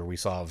exposure we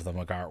saw of the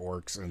Magar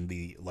orcs and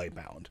the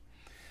Lightbound.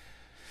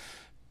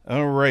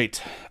 All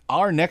right.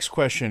 Our next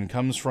question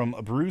comes from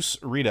Bruce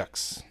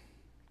Redux.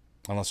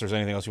 Unless there's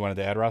anything else you wanted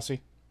to add,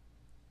 Rossi?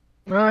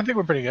 I think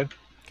we're pretty good.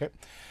 Okay.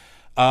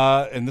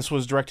 And this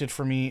was directed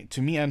to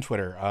me on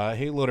Twitter.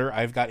 Hey, Loader,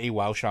 I've got a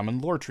WoW Shaman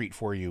lore treat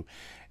for you.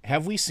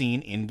 Have we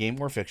seen, in-game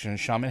or fiction,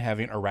 Shaman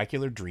having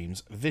oracular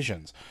dreams,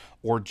 visions,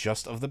 or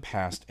just of the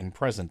past and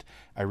present?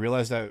 I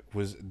realized I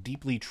was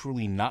deeply,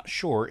 truly not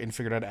sure and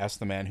figured I'd ask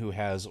the man who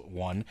has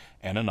one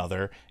and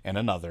another and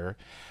another.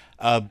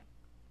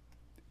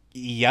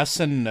 Yes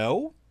and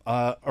no.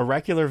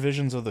 Oracular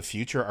visions of the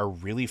future are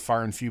really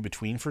far and few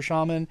between for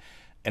Shaman,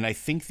 and I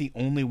think the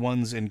only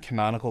ones in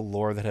canonical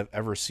lore that have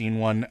ever seen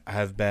one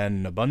have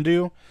been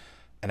Nabundu,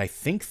 and I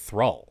think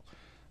Thrall.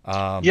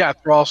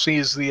 Thrall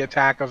sees the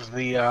attack of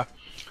the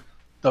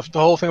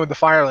whole thing with the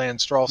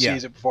Firelands. Thrall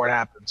sees it before it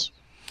happens.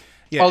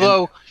 Yeah,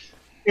 although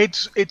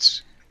it's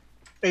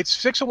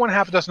 6 of one,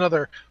 half a dozen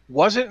other.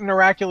 Was it an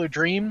oracular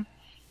dream,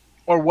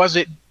 or was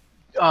it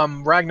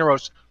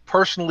Ragnaros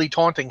personally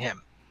taunting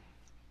him?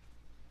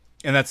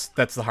 And that's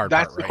the hard part,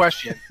 right? That's the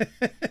question.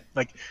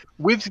 Like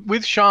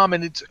with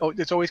Shaman,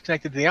 it's always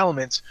connected to the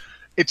elements.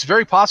 It's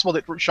very possible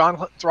that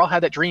Thrall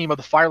had that dream of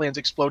the Firelands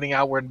exploding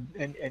outward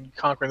and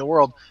conquering the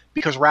world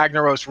because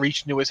Ragnaros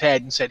reached into his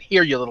head and said,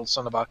 "Here, you little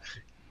son of a,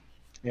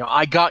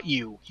 I got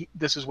you.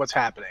 This is what's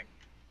happening."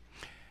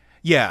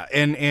 Yeah,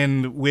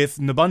 and with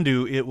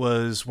Nabundu, it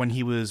was when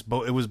he was.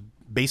 It was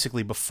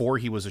basically before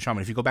he was a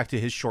shaman. If you go back to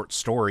his short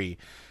story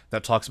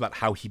that talks about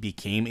how he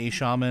became a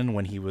shaman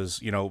when he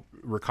was,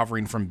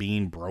 recovering from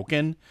being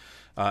broken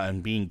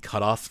and being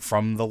cut off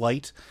from the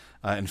light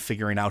and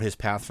figuring out his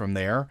path from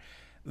there.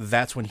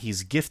 That's when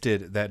he's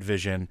gifted that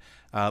vision,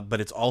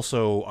 but it's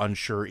also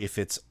unsure if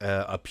it's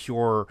a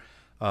pure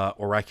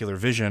oracular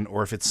vision,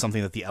 or if it's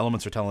something that the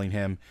elements are telling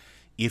him,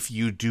 if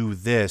you do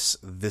this,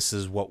 this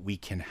is what we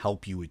can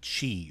help you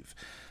achieve.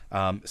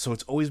 So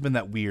it's always been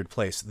that weird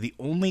place. The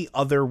only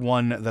other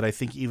one that I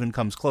think even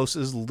comes close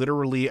is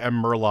literally a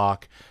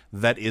Murloc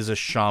that is a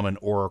shaman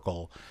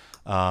oracle.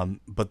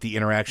 But the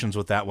interactions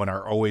with that one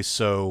are always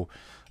so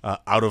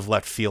out of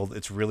left field.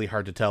 It's really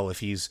hard to tell if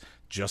he's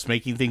just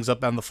making things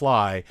up on the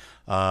fly,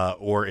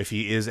 or if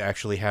he is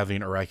actually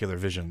having oracular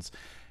visions.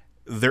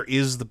 There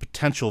is the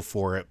potential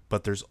for it,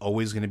 but there's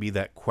always going to be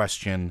that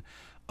question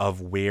of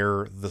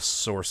where the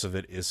source of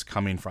it is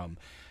coming from.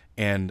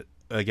 And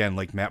again,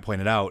 like Matt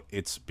pointed out,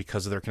 it's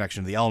because of their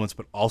connection to the elements,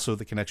 but also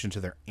the connection to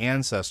their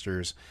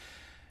ancestors.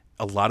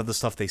 A lot of the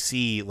stuff they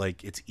see,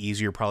 like, it's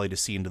easier probably to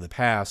see into the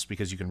past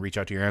because you can reach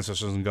out to your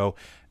ancestors and go,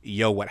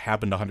 yo, what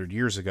happened 100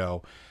 years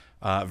ago,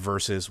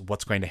 versus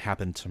what's going to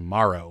happen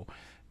tomorrow,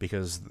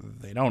 because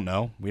they don't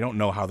know. We don't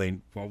know how they,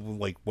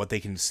 like, what they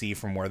can see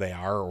from where they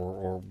are,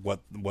 or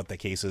what the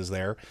case is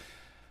there.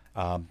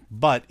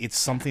 But it's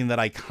something that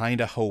I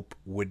kind of hope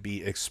would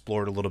be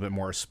explored a little bit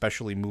more,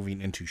 especially moving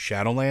into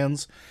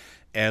Shadowlands,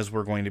 as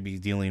we're going to be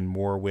dealing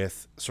more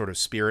with sort of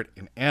spirit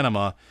and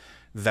anima.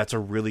 That's a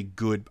really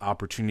good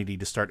opportunity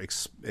to start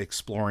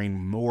exploring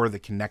more the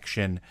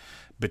connection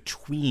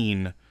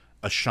between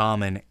a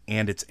shaman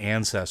and its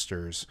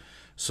ancestors,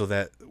 so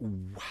that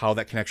how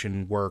that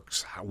connection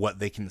works, what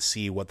they can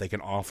see, what they can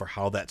offer,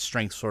 how that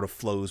strength sort of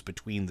flows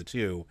between the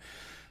two.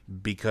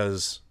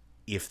 Because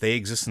if they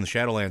exist in the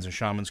Shadowlands and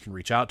shamans can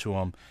reach out to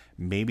them,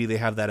 maybe they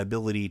have that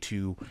ability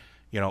to,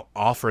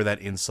 offer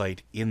that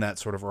insight in that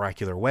sort of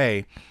oracular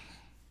way.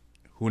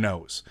 Who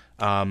knows?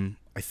 I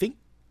think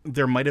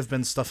there might have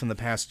been stuff in the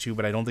past too,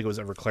 but I don't think it was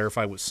ever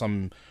clarified with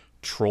some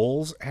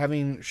trolls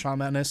having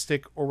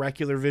shamanistic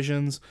oracular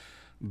visions,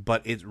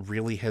 but it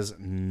really has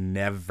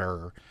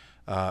never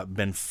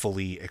been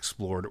fully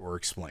explored or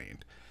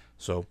explained.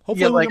 So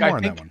hopefully we'll get more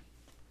on that one.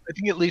 I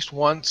think at least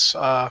once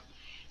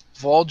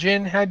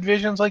Vol'jin had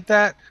visions like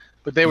that,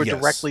 but they were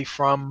directly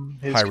from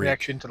his Hyreek.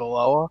 Connection to the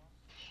Loa.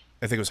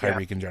 I think it was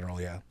Hyreek in general,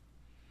 yeah.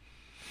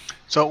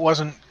 So it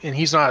wasn't, and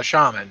he's not a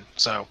shaman,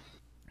 so.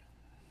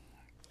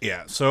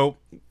 Yeah, so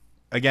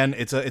again,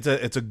 it's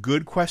a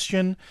good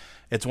question.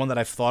 It's one that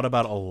I've thought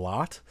about a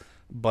lot,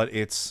 but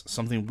it's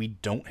something we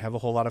don't have a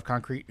whole lot of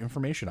concrete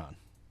information on.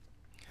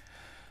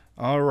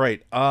 All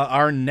right,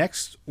 our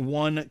next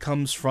one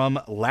comes from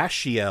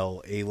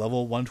Lashiel, a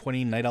level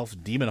 120 Night Elf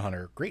Demon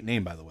Hunter. Great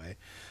name, by the way.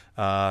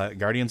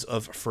 Guardians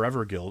of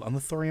Forever Guild on the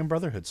Thorium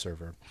Brotherhood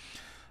server.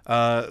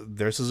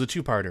 This is a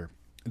two-parter.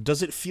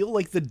 Does it feel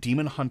like the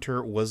Demon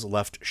Hunter was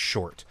left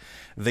short?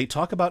 They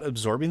talk about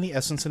absorbing the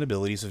essence and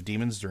abilities of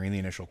demons during the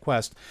initial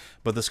quest,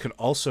 but this could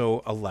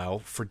also allow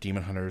for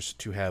Demon Hunters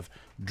to have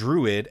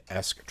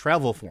Druid-esque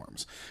travel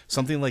forms.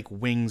 Something like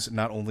wings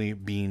not only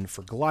being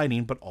for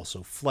gliding, but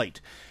also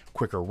flight.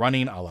 Quicker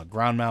running, a la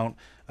ground mount.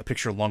 A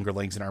picture longer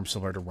legs and arms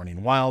similar to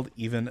running wild.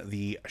 Even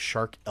the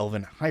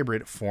Shark-Elven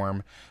hybrid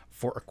form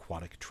for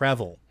aquatic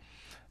travel.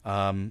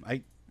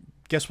 I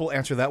guess we'll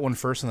answer that one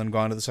first and then go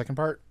on to the second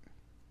part.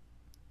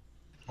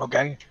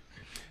 Okay.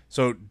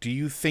 So do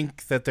you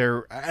think that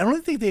I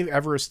don't think they've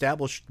ever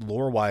established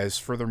lore-wise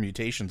further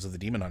mutations of the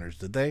Demon Hunters,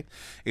 did they?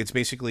 It's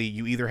basically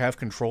you either have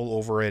control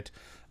over it,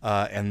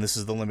 and this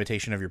is the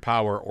limitation of your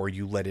power, or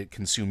you let it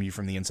consume you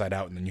from the inside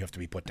out and then you have to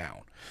be put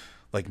down.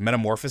 Like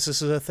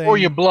metamorphosis is a thing. Or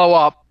you blow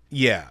up.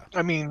 Yeah.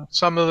 I mean,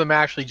 some of them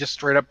actually just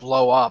straight up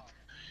blow up.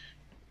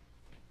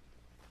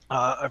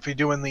 If you're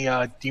doing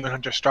the Demon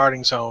Hunter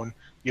starting zone,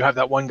 you have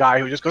that one guy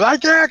who just goes, I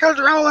can't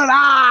control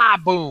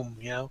it,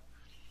 boom,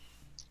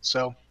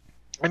 So,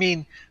 I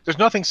mean, there's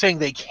nothing saying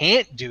they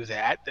can't do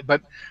that,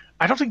 but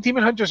I don't think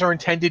Demon Hunters are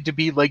intended to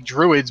be like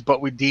druids, but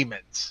with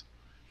demons.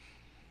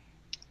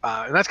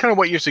 And that's kind of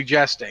what you're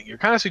suggesting. You're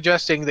kind of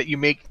suggesting that you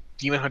make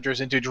Demon Hunters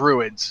into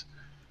druids,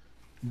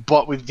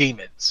 but with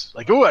demons.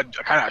 Like, a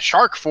kind of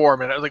shark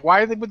form. And I was like,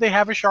 why would they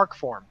have a shark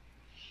form?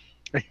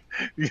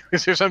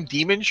 Is there some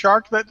demon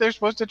shark that they're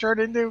supposed to turn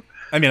into?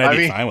 I mean, I'd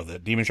be fine with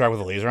it. Demon shark with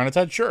a laser on its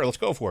head? Sure, let's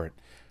go for it.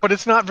 But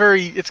it's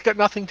got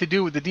nothing to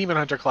do with the Demon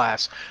Hunter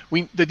class.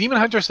 The Demon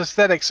Hunter's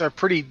aesthetics are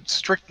pretty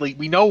strictly,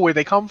 we know where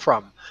they come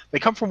from. They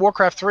come from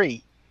Warcraft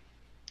 3.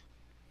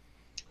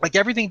 Like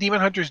everything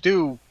Demon Hunters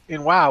do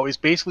in WoW is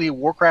basically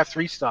Warcraft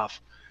 3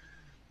 stuff.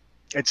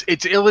 It's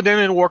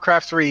Illidan in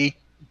Warcraft 3,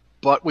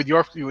 but with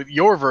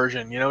your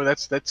version,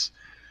 that's.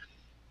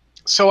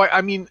 So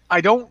I mean, I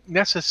don't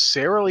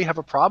necessarily have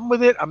a problem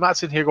with it. I'm not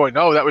sitting here going,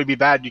 no, that would be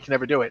bad. You can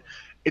never do it.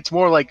 It's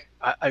more like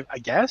I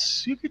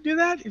guess you could do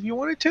that if you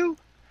wanted to.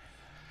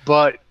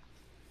 But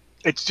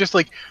it's just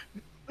like,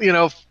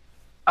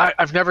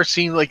 I've never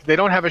seen, like, they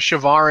don't have a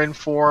Shivaran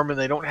form, and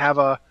they don't have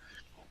like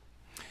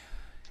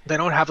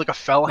a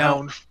Fell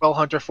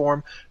Hunter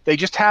form. They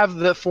just have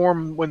the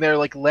form when they're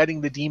like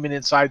letting the demon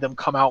inside them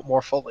come out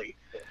more fully.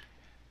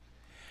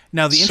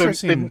 Now the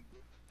interesting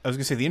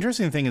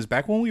thing is,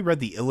 back when we read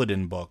the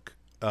Illidan book,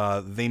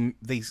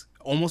 they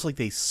almost like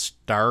they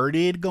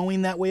started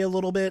going that way a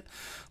little bit.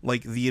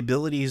 Like the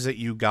abilities that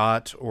you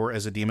got, or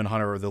as a demon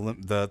hunter, or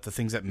the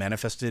things that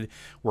manifested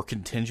were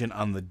contingent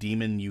on the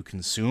demon you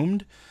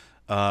consumed,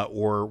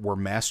 or were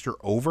master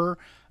over.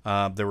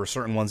 There were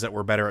certain ones that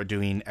were better at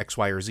doing X,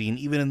 Y, or Z, and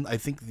even in, I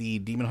think, the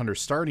demon hunter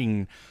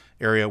starting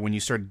area, when you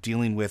started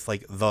dealing with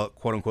like the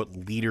quote unquote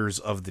leaders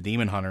of the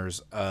demon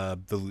hunters, the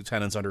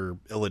lieutenants under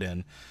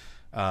Illidan,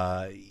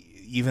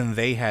 even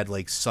they had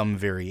like some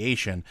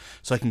variation.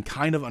 So I can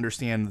kind of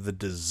understand the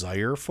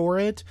desire for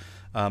it.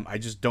 I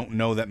just don't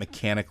know that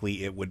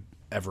mechanically it would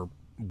ever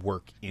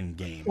work in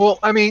game. Well,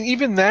 I mean,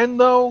 even then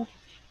though,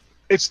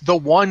 it's the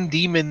one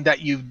demon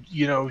that you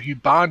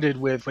bonded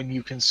with when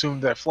you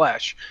consumed their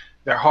flesh,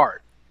 their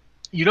heart.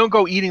 You don't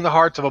go eating the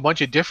hearts of a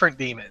bunch of different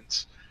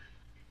demons.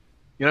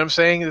 You know what I'm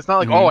saying? It's not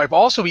like, oh, I've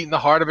also eaten the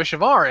heart of a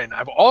Shivarin.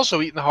 I've also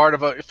eaten the heart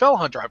of a Fell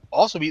Hunter. I've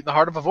also eaten the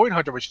heart of a Void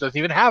Hunter, which doesn't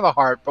even have a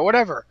heart, but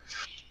whatever.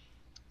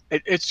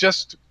 It's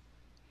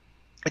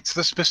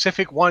the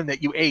specific one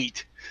that you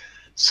ate.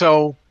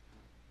 So,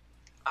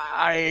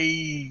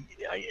 I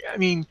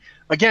mean,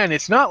 again,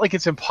 it's not like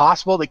it's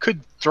impossible. They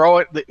could throw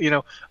it,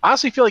 I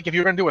honestly feel like if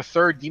you're going to do a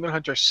third Demon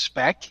Hunter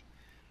spec,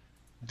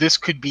 this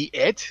could be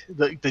it,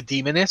 the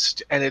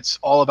Demonist, and it's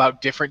all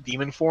about different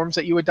demon forms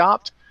that you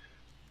adopt.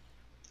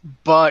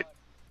 But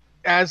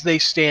as they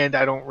stand,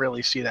 I don't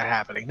really see that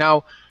happening.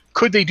 Now,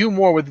 could they do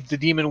more with the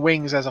demon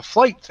wings as a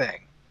flight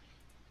thing?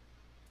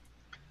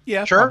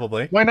 Yeah, sure.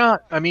 Probably. Why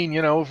not? I mean,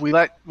 if we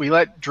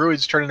let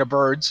druids turn into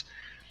birds,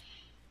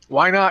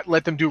 why not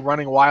let them do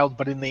running wild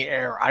but in the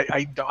air?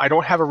 I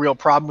don't have a real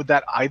problem with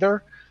that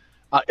either.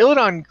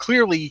 Illidan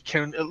clearly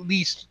can at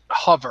least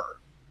hover.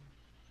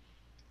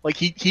 Like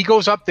he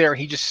goes up there and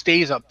he just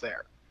stays up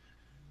there.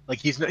 Like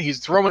he's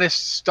throwing his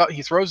stuff.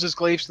 He throws his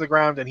glaives to the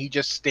ground and he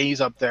just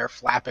stays up there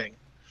flapping.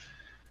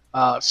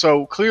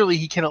 So clearly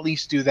he can at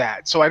least do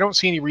that. So I don't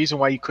see any reason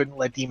why you couldn't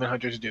let demon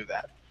hunters do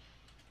that.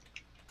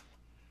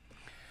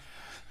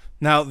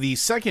 Now, the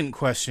second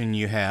question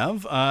you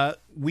have,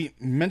 we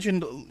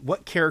mentioned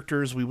what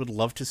characters we would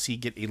love to see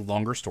get a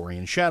longer story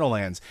in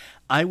Shadowlands.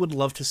 I would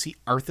love to see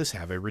Arthas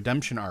have a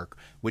redemption arc,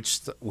 which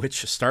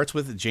starts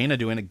with Jaina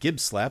doing a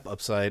Gibbs slap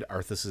upside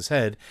Arthas'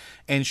 head,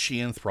 and she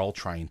and Thrall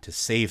trying to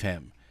save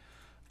him.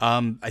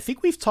 I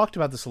think we've talked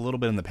about this a little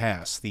bit in the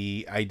past,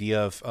 the idea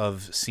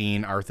of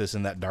seeing Arthas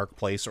in that dark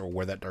place, or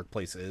where that dark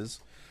place is.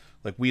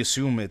 Like, we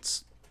assume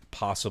it's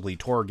possibly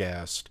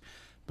Torghast,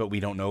 but we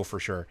don't know for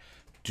sure.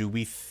 Do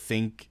we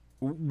think...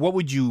 how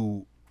would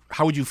you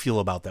feel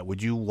about that?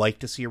 Would you like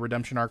to see a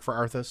redemption arc for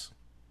Arthas?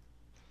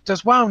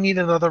 Does WoW need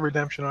another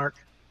redemption arc?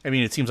 I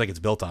mean, it seems like it's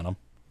built on him.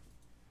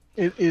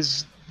 It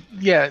is,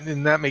 yeah,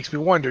 and that makes me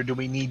wonder, do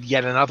we need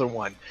yet another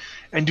one?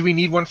 And do we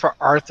need one for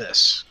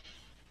Arthas?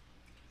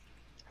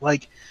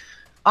 Like,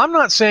 I'm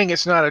not saying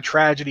it's not a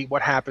tragedy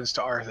what happens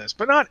to Arthas,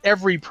 but not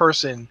every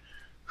person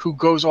who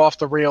goes off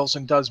the rails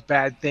and does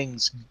bad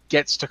things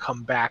gets to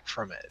come back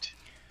from it.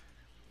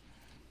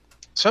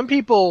 Some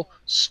people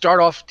start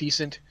off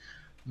decent,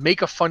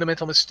 make a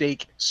fundamental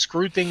mistake,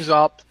 screw things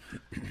up,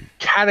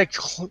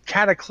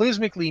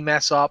 cataclysmically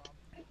mess up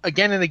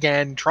again and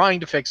again,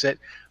 trying to fix it.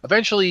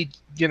 Eventually,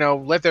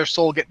 let their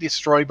soul get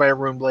destroyed by a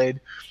rune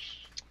blade,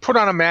 put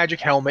on a magic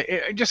helmet.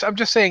 I'm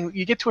just saying,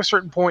 you get to a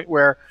certain point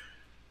where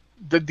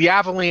the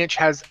avalanche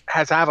has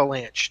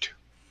avalanched.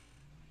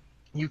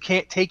 You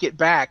can't take it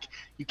back.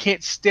 You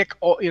can't stick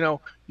all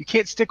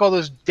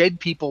those dead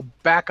people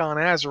back on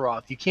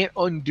Azeroth. You can't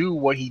undo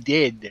what he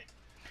did.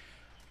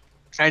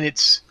 And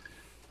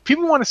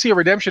people want to see a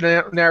redemption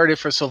narrative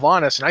for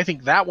Sylvanas, and I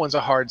think that one's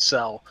a hard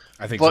sell.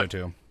 I think so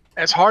too.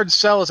 As hard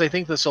sell as I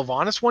think the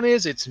Sylvanas one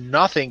is, it's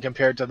nothing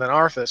compared to the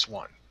Arthas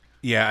one.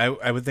 Yeah,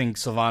 I would think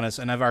Sylvanas,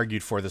 and I've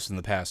argued for this in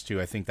the past too,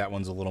 I think that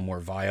one's a little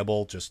more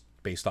viable just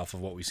based off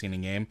of what we've seen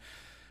in game.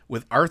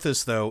 With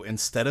Arthas, though,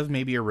 instead of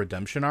maybe a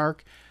redemption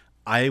arc,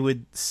 I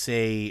would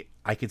say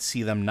I could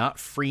see them not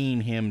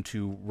freeing him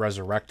to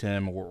resurrect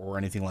him or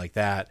anything like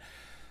that,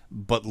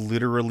 but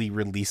literally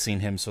releasing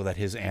him so that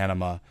his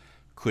anima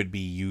could be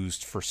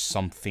used for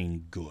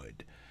something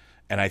good.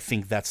 And I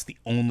think that's the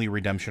only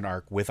redemption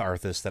arc with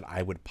Arthas that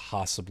I would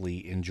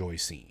possibly enjoy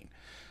seeing.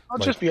 I'll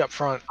just be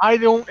upfront. I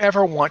don't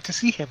ever want to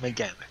see him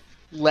again.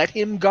 Let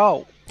him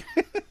go.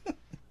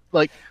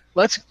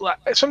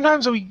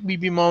 Sometimes we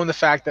bemoan the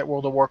fact that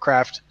World of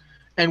Warcraft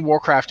and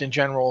Warcraft in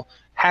general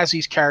has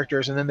these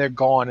characters and then they're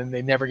gone and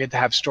they never get to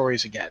have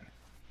stories again.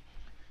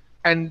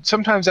 And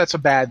sometimes that's a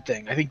bad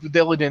thing. I think with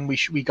Illidan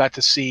we got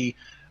to see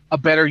a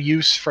better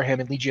use for him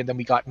in Legion than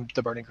we got in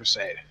the Burning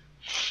Crusade.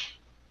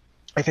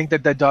 I think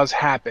that does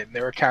happen.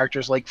 There are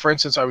characters like, for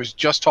instance, I was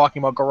just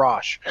talking about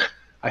Garrosh.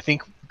 I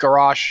think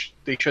Garrosh,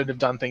 they should have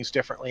done things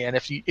differently. And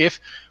if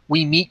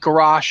we meet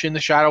Garrosh in the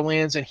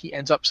Shadowlands and he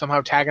ends up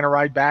somehow tagging a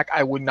ride back,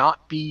 I would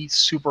not be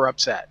super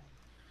upset.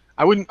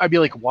 I'd be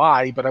like,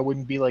 why? But I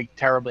wouldn't be like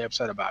terribly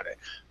upset about it.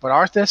 But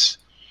Arthas,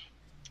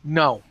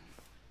 no.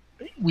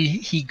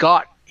 He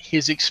got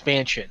his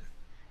expansion.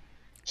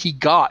 He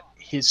got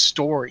his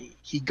story.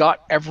 He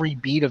got every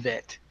beat of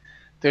it.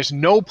 There's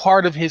no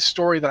part of his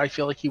story that I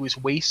feel like he was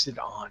wasted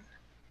on.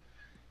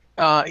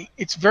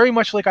 It's very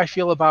much like I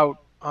feel about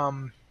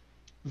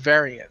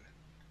Varian.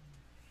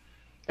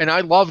 And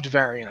I loved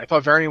Varian. I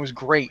thought Varian was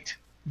great.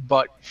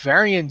 But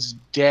Varian's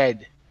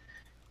dead,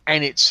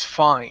 and it's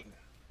fine.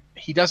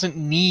 He doesn't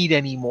need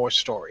any more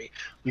story.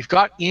 We've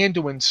got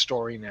Anduin's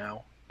story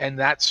now, and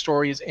that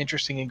story is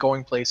interesting and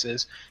going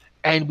places.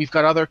 And we've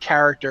got other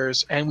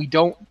characters, and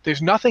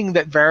there's nothing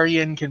that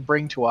Varian can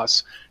bring to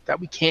us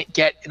that we can't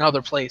get in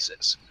other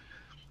places.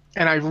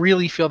 And I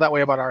really feel that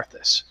way about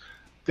Arthas.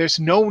 There's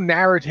no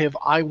narrative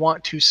I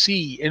want to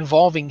see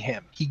involving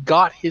him. He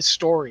got his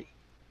story.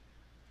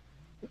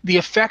 The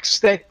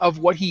effects of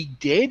what he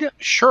did,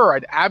 sure,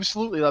 I'd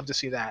absolutely love to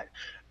see that.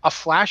 A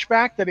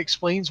flashback that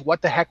explains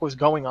what the heck was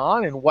going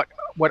on and what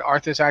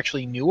Arthas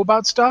actually knew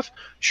about stuff,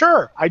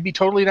 sure, I'd be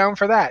totally down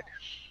for that.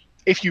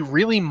 If you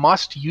really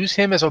must use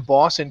him as a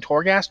boss in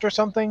Torghast or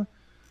something,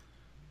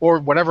 or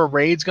whatever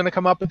raid's going to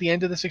come up at the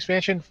end of this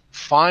expansion,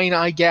 fine,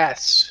 I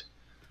guess.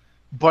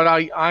 But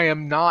I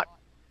am not...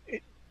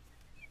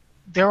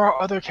 There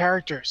are other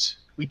characters.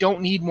 We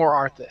don't need more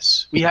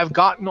Arthas. We have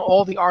gotten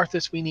all the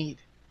Arthas we need.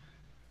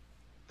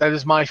 That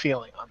is my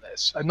feeling on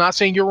this. I'm not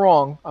saying you're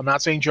wrong. I'm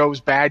not saying Joe's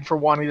bad for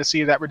wanting to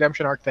see that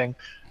redemption arc thing.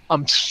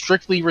 I'm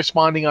strictly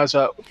responding as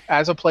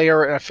a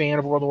player and a fan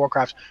of World of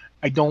Warcraft.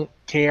 I don't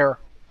care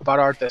about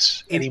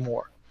Arthas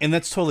anymore. And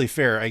that's totally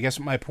fair. I guess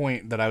my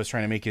point that I was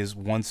trying to make is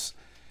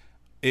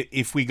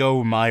if we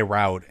go my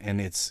route and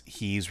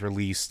he's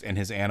released and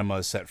his anima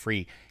is set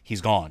free,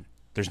 he's gone.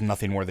 There's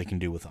nothing more they can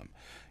do with him.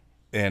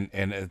 And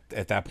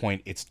at that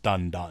point, it's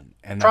done.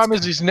 And the problem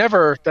is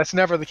that's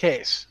never the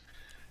case.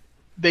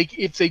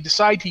 If they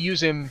decide to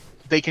use him,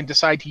 they can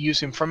decide to use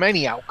him from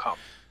any outcome.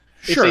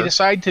 Sure. If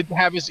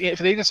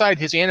they decide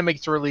his anime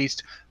gets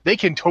released, they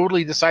can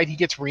totally decide he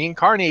gets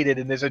reincarnated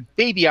and there's a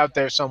baby out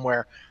there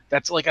somewhere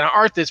that's like an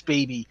Arthas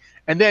baby.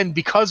 And then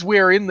because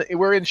we're in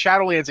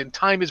Shadowlands and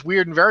time is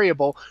weird and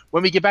variable,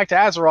 when we get back to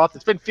Azeroth,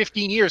 it's been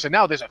 15 years and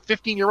now there's a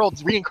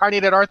 15-year-old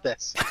reincarnated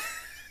Arthas.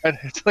 And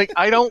it's like,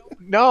 I don't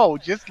know,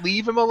 just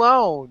leave him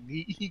alone.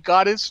 He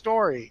got his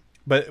story.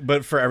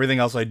 But for everything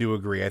else, I do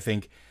agree. I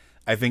think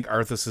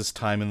Arthas'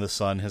 time in the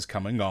sun has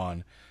come and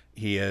gone.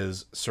 He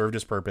has served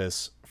his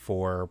purpose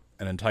for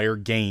an entire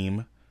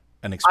game,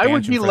 an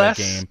expansion for that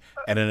game,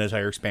 and an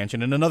entire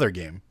expansion in another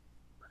game.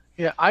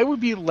 Yeah, I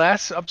would be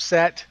less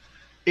upset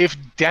if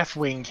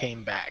Deathwing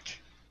came back.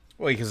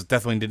 Well, because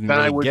Deathwing didn't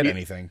really get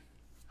anything.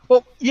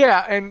 Well,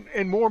 yeah,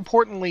 and more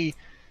importantly,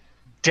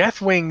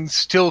 Deathwing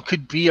still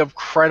could be a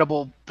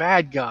credible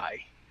bad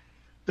guy.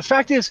 The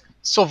fact is,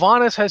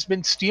 Sylvanas has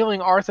been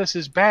stealing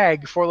Arthas'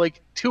 bag for like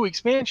 2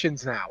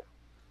 expansions now.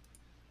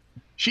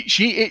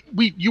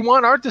 You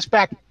want Arthas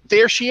back?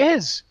 There she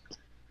is.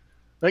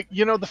 Like,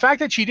 the fact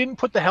that she didn't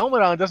put the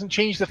helmet on doesn't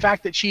change the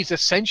fact that she's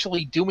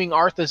essentially doing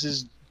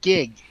Arthas'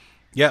 gig.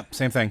 Yeah,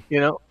 same thing.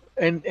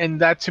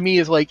 And that to me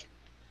is like,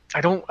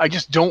 I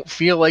just don't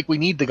feel like we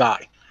need the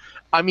guy.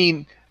 I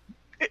mean,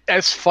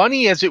 as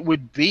funny as it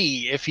would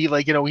be if he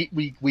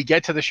we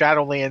get to the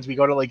Shadowlands, we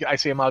go to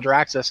Icea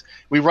Maldraxxus,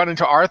 we run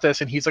into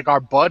Arthas and he's like our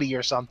buddy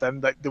or something,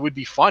 that would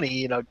be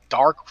funny in a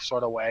dark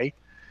sort of way.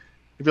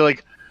 It'd be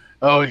like,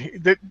 oh,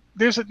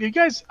 you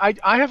guys, I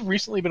have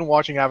recently been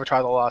watching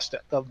Avatar: The Last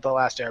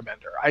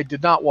Airbender. I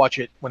did not watch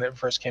it when it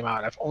first came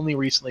out. I've only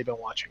recently been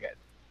watching it.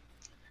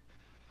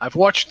 I've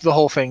watched the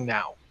whole thing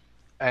now.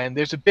 And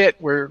there's a bit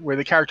where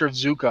the character of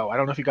Zuko, I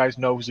don't know if you guys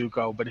know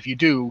Zuko, but if you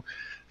do,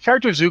 the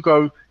character of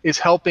Zuko is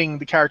helping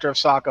the character of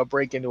Sokka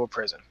break into a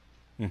prison.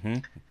 Mm-hmm.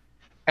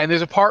 And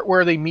there's a part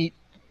where they meet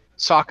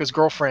Sokka's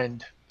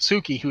girlfriend,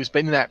 Suki, who's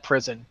been in that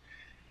prison.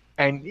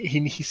 And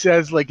he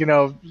says, he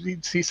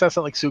says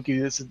something like, Suki,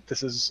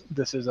 this is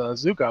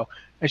Zuko.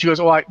 And she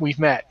goes, oh, we've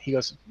met. He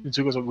goes,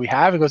 Zuko's like, we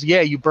have? He goes,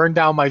 yeah, you burned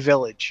down my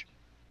village.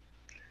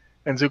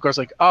 And Zuko's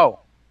like, oh,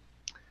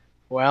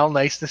 well,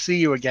 nice to see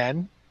you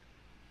again.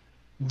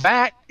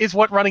 That is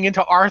what running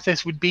into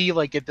Arthas would be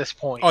like at this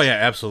point. Oh, yeah,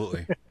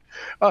 absolutely.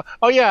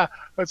 Oh, yeah.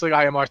 It's like,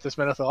 I am Arthas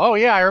Menethil. Oh,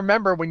 yeah, I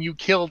remember when you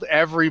killed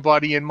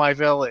everybody in my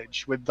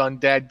village with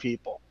undead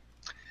people.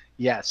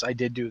 Yes, I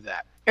did do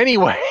that.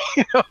 Anyway,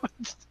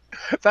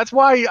 that's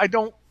why I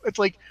don't... It's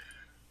like,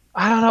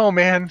 I don't know,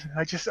 man.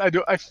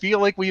 I feel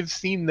like we've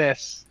seen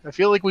this. I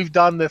feel like we've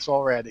done this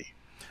already.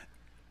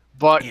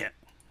 But... yeah.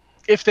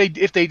 If they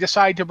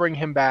decide to bring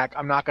him back,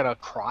 I'm not gonna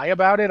cry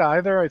about it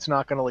either. It's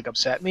not gonna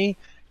upset me.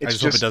 I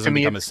just hope it doesn't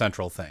become a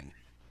central thing.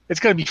 It's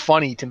gonna be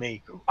funny to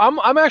me.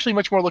 I'm actually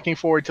much more looking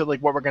forward to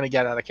what we're gonna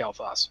get out of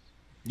Kael'thas.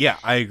 Yeah,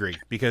 I agree,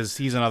 because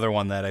he's another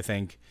one that I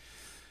think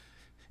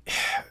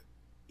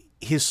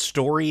his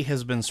story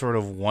has been sort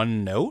of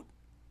one note,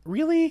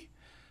 really,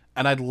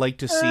 and I'd like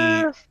to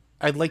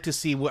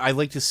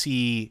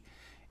see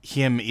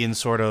him in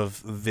sort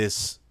of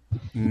this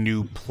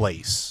new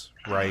place,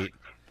 right?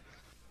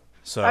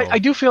 So I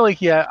do feel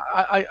like, yeah,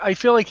 I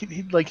feel like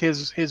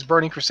his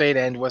Burning Crusade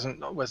end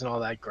wasn't all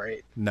that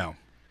great. No.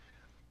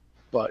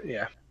 But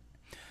yeah.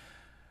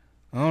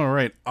 All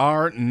right.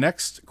 Our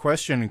next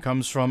question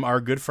comes from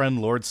our good friend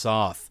Lord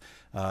Soth.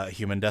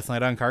 Human Death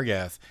Knight on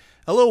Kargath.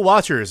 Hello,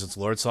 Watchers. It's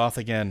Lord Soth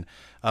again.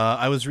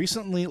 I was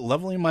recently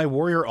leveling my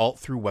warrior alt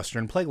through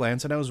Western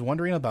Plaguelands, and I was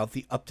wondering about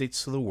the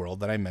updates to the world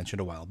that I mentioned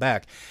a while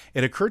back.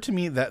 It occurred to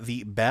me that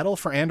the battle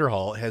for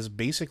Anderhall has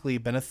basically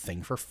been a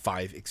thing for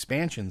 5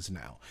 expansions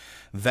now.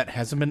 That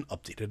hasn't been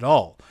updated at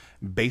all.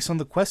 Based on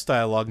the quest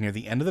dialogue near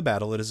the end of the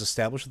battle, it is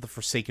established that the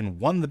Forsaken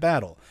won the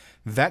battle.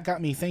 That got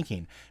me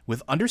thinking,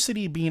 with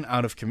Undercity being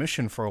out of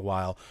commission for a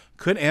while,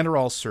 could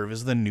Anderhall serve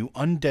as the new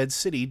undead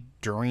city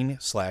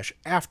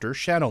during/after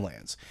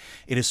Shadowlands?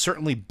 It is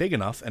certainly big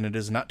enough, and it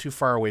is not too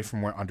far away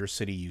from where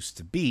Undercity used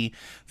to be.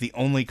 The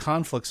only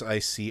conflicts I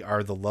see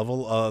are the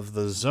level of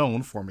the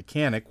zone for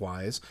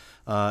mechanic-wise,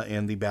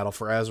 and the battle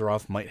for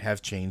Azeroth might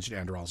have changed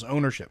Anderhall's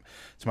ownership.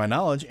 To my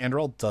knowledge,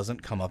 Anderhall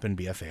doesn't come up in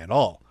BFA at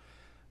all.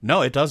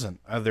 No, it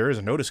doesn't. There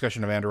is no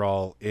discussion of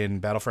Anderhall in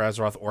Battle for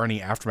Azeroth or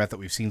any aftermath that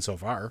we've seen so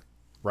far,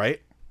 right?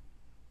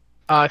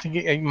 I think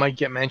it might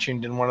get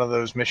mentioned in one of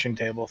those mission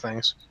table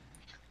things.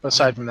 But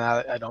aside from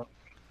that, I don't.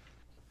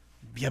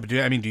 Yeah, but do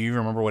you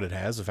remember what it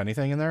has, if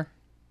anything, in there?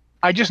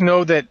 I just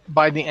know that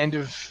by the end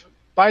of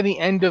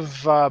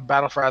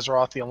Battle for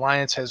Azeroth, the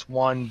Alliance has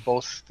won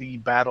both the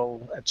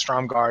battle at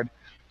Stromgarde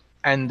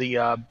and the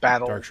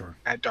battle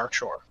at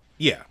Darkshore.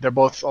 Yeah, they're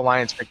both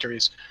Alliance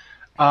victories.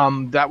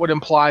 That would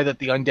imply that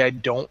the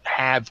undead don't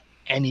have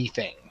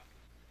anything.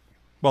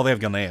 Well, they have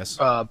Gilneas.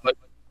 But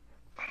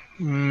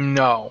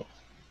no,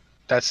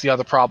 that's the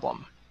other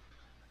problem.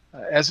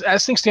 As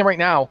things stand right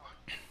now,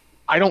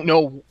 I don't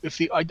know if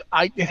it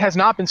has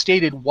not been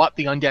stated what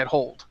the undead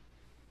hold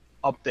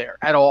up there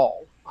at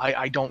all.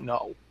 I don't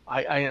know.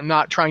 I am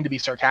not trying to be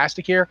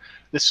sarcastic here.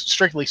 This,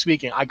 strictly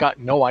speaking, I got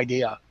no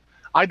idea.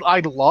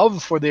 I'd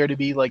love for there to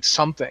be like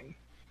something.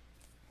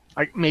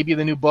 Maybe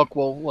the new book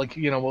will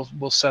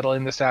we'll settle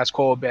in the status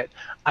quo a bit.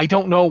 I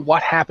don't know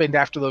what happened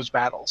after those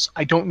battles.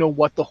 I don't know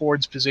what the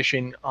Horde's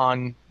position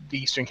on the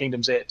Eastern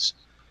Kingdoms is.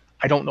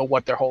 I don't know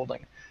what they're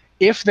holding.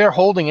 If they're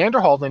holding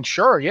Anderhall, then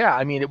sure, yeah.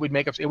 I mean, it would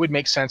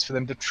make sense for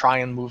them to try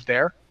and move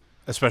there.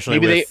 Especially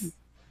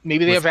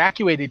maybe they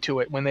evacuated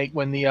to it when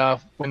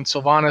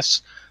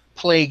Sylvanas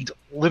plagued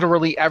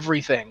literally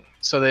everything,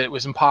 so that it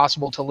was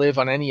impossible to live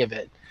on any of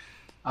it.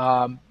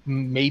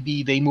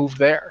 Maybe they moved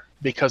there.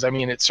 Because, I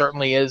mean, it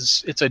certainly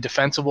is. It's a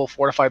defensible,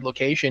 fortified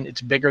location.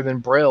 It's bigger than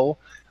Brill.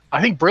 I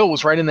think Brill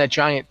was right in that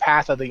giant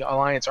path of the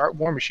Alliance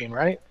War Machine,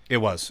 right? It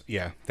was,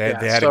 yeah. They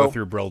had to go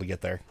through Brill to get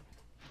there.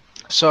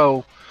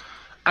 So,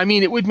 I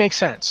mean, it would make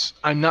sense.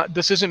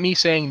 This isn't me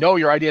saying, no,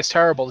 your idea is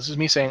terrible. This is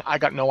me saying, I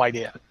got no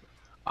idea.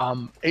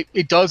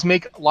 It does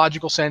make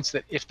logical sense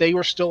that if they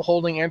were still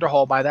holding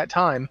Anderhall by that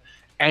time,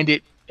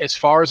 and as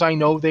far as I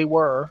know they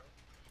were,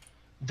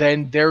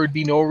 then there would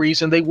be no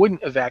reason they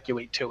wouldn't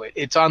evacuate to it.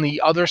 It's on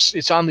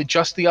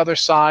just the other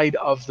side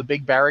of the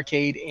big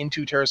barricade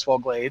into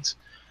Terrasfall Glades,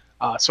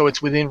 so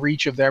it's within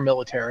reach of their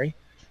military.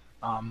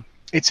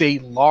 It's a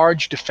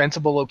large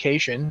defensible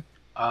location.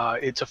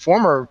 It's a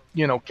former,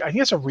 I think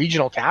it's a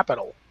regional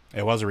capital.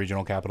 It was a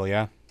regional capital,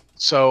 yeah.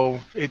 So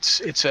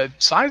it's a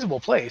sizable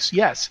place.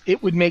 Yes,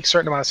 it would make a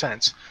certain amount of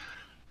sense.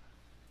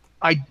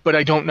 But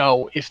I don't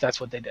know if that's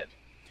what they did.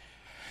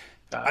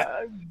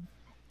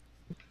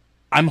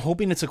 I'm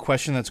hoping it's a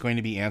question that's going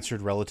to be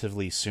answered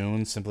relatively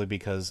soon, simply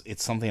because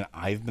it's something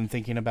I've been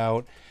thinking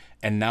about.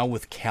 And now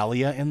with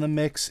Kalia in the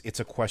mix,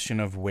 it's a question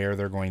of where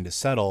they're going to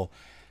settle.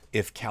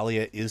 If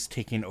Kalia is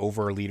taking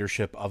over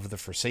leadership of the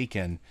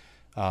Forsaken,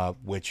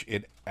 which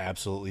it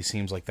absolutely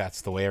seems like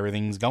that's the way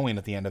everything's going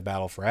at the end of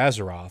Battle for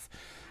Azeroth,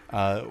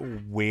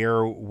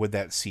 where would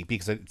that seat be?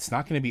 Because it's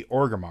not going to be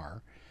Orgrimmar.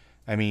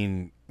 I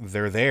mean,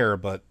 they're there,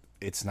 but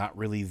it's not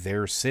really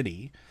their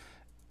city.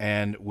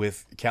 And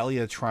with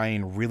Kalia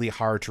trying really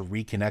hard to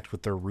reconnect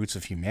with their roots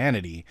of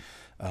humanity,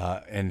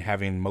 and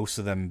having most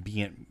of them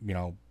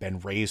been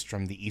raised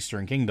from the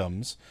Eastern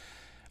Kingdoms,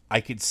 I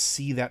could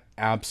see that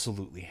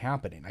absolutely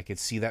happening. I could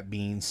see that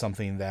being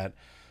something that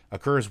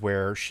occurs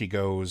where she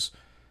goes,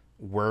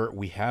 where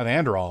we have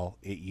Anderhall,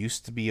 it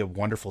used to be a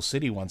wonderful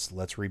city once.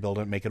 Let's rebuild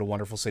it, make it a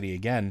wonderful city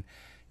again.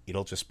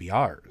 It'll just be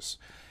ours.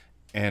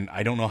 And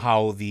I don't know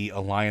how the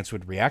Alliance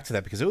would react to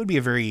that, because it would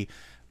be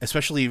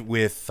especially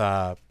with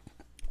Anduin,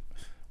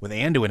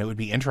 it would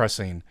be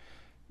interesting,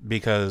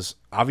 because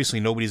obviously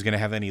nobody's going to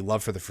have any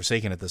love for the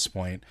Forsaken at this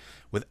point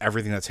with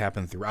everything that's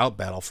happened throughout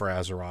Battle for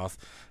Azeroth.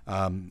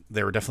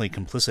 They were definitely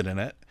complicit in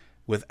it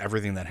with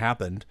everything that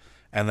happened.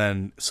 And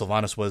then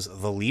Sylvanas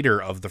was the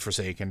leader of the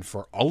Forsaken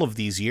for all of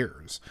these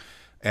years.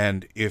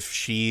 And if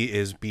she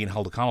is being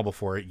held accountable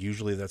for it,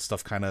 usually that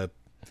stuff kind of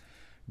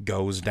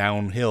goes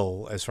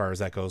downhill as far as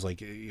that goes.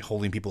 Like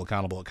holding people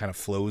accountable, it kind of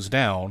flows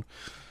down.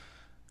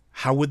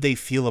 How would they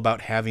feel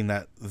about having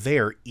that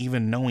there,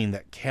 even knowing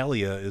that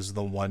Kalia is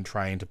the one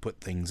trying to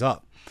put things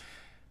up?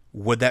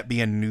 Would that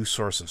be a new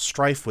source of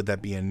strife? Would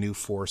that be a new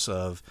force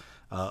of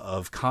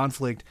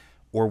conflict?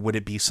 Or would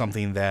it be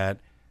something that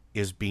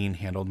is being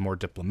handled more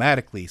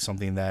diplomatically?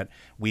 Something that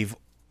we've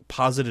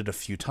posited a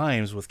few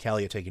times with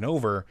Kalia taking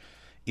over.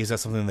 Is that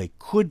something they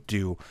could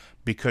do?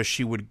 Because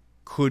she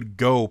could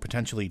go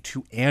potentially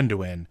to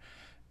Anduin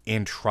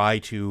and try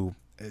to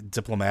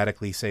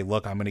diplomatically say,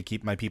 look, I'm going to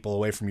keep my people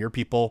away from your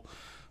people.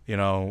 You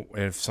know,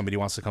 if somebody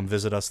wants to come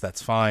visit us,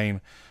 that's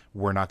fine.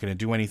 We're not going to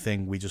do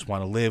anything. We just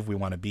want to live. We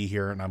want to be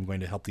here, and I'm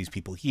going to help these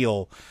people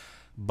heal.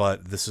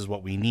 But this is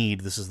what we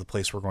need. This is the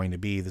place we're going to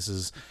be. This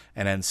is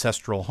an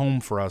ancestral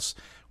home for us.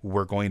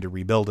 We're going to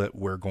rebuild it.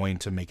 We're going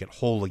to make it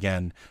whole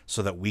again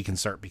so that we can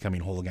start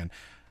becoming whole again.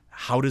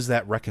 How does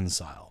that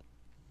reconcile?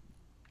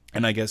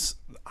 And I guess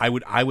I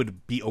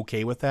would be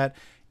okay with that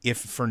if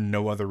for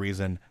no other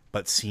reason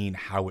but seeing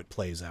how it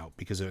plays out,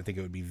 because I think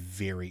it would be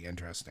very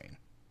interesting.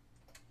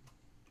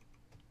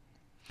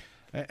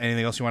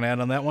 Anything else you want to add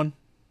on that one?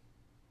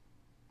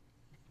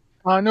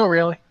 No,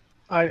 really.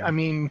 I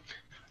mean,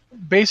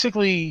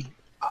 basically,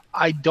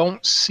 I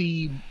don't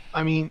see.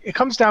 I mean, it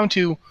comes down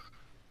to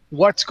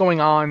what's going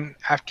on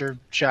after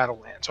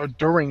Shadowlands or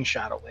during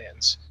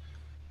Shadowlands.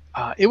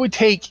 It would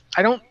take.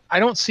 I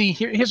don't see.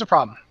 Here's a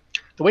problem.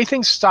 The way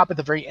things stop at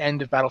the very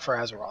end of Battle for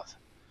Azeroth,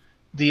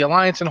 the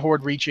Alliance and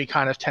Horde reach a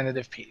kind of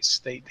tentative peace.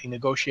 They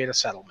negotiate a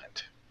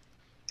settlement.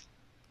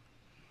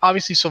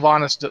 Obviously,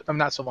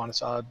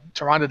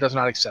 Tyrande does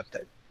not accept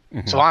it.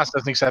 Mm-hmm. Sylvanas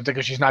doesn't accept it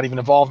because she's not even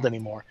involved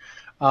anymore.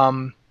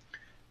 Of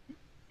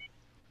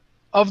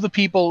the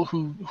people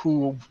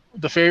who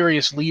the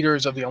various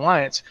leaders of the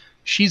Alliance,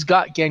 she's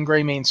got Gen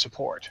Greymane's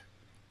support.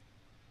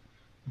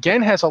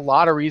 Gen has a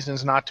lot of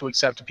reasons not to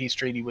accept a peace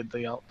treaty with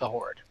the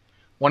Horde.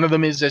 One of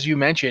them is, as you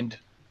mentioned,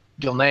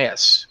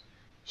 Gilneas.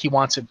 He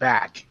wants it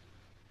back.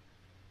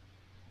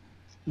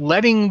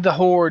 Letting the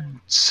Horde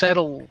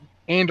settle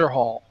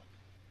Anderhall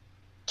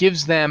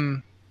gives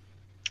them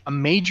a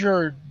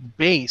major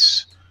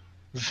base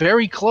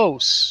very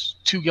close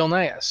to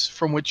Gilneas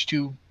from which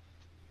to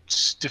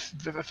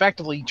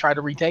effectively try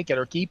to retake it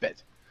or keep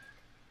it.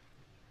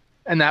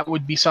 And that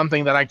would be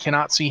something that I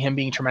cannot see him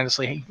being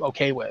tremendously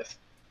okay with.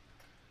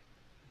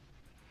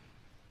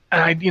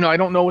 And I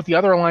don't know what the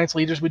other Alliance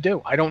leaders would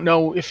do. I don't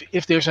know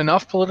if there's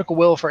enough political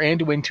will for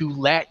Anduin to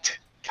let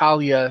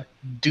Kaalia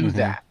do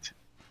that.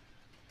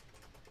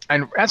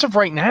 And as of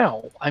right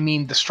now, I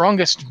mean, the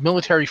strongest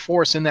military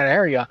force in that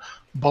area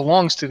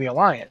belongs to the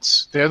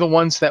Alliance. They're the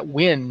ones that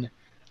win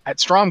at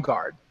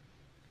Stromgarde,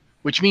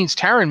 which means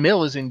Tarren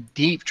Mill is in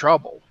deep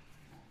trouble.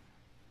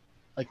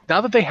 Like,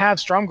 now that they have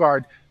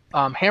Stromgarde,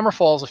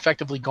 Hammerfall is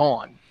effectively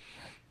gone.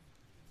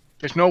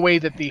 There's no way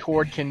that the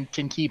Horde can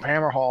keep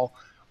Hammerhall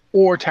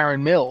or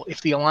Tarren Mill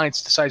if the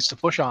Alliance decides to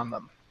push on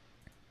them.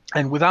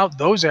 And without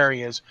those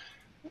areas,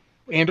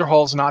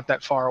 Anderhall's not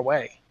that far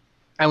away.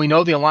 And we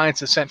know the Alliance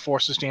has sent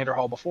forces to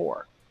Anderhall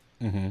before.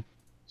 Mm-hmm.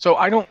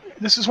 So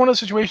this is one of the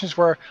situations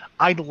where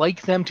I'd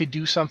like them to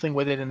do something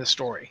with it in the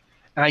story.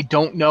 And I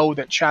don't know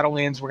that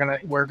Shadowlands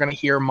we're gonna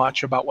hear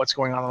much about what's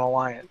going on in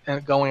Alliance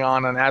and going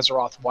on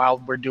Azeroth while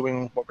we're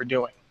doing what we're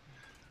doing.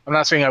 I'm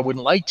not saying I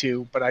wouldn't like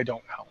to, but I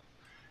don't know.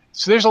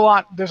 So there's a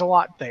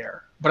lot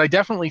there. But I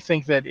definitely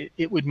think that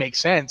it would make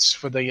sense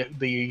for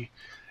it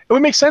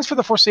would make sense for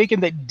the Forsaken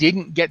that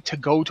didn't get to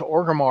go to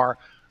Orgrimmar.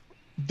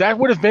 That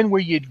would have been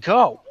where you'd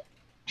go.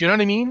 Do you know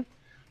what I mean?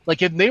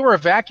 Like, if they were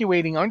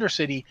evacuating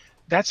Undercity,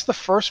 that's the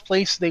first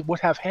place they would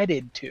have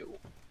headed to.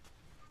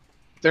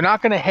 They're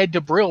not going to head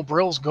to Brill.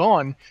 Brill's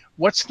gone.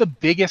 What's the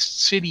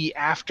biggest city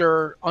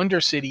after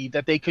Undercity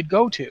that they could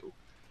go to?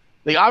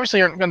 They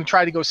obviously aren't going to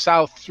try to go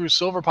south through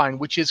Silverpine,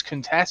 which is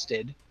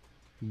contested.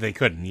 They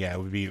couldn't. Yeah, it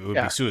would be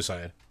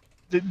suicide.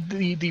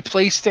 The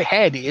place to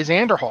head is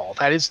Anderhall.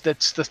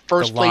 That's the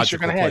first place you're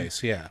going to head.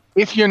 Yeah.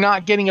 If you're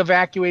not getting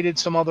evacuated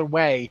some other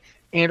way,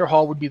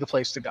 Anderhall would be the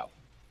place to go.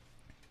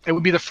 It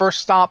would be the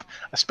first stop,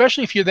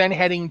 especially if you're then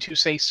heading to,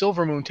 say,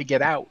 Silvermoon to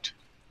get out.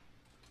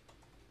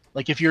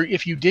 Like, if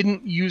you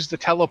didn't use the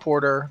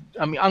teleporter,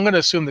 I mean, I'm going to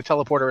assume the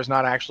teleporter is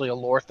not actually a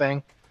lore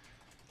thing.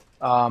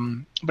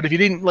 But if you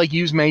didn't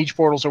use mage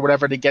portals or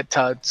whatever to get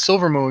to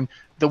Silvermoon,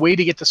 the way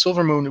to get to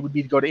Silvermoon would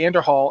be to go to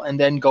Anderhall and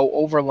then go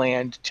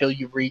overland till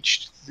you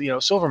reached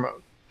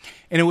Silvermoon.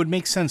 And it would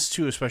make sense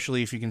too,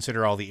 especially if you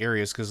consider all the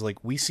areas, because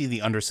we see the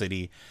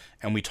Undercity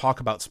and we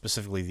talk about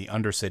specifically the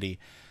Undercity,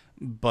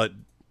 but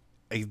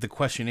the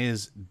question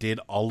is, did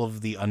all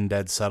of the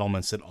undead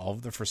settlements, did all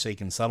of the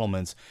Forsaken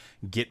settlements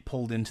get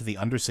pulled into the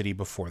Undercity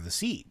before the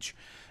siege?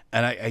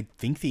 And I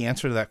think the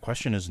answer to that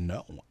question is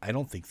no. I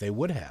don't think they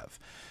would have.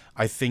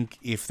 I think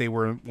if they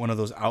were one of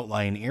those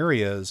outlying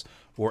areas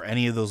or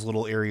any of those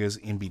little areas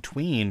in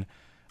between,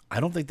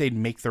 I don't think they'd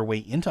make their way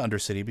into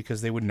Undercity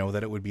because they would know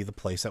that it would be the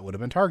place that would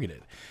have been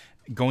targeted.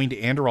 Going to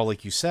Anderhall,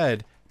 like you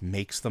said,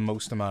 makes the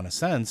most amount of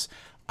sense.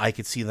 I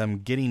could see them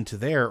getting to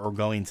there or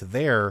going to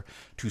there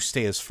to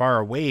stay as far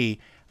away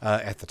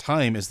at the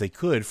time as they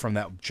could from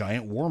that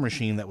giant war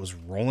machine that was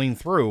rolling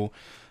through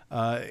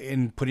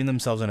and putting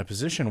themselves in a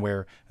position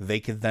where they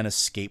could then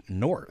escape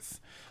north.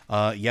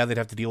 Yeah, they'd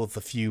have to deal with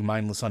a few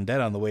mindless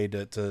undead on the way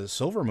to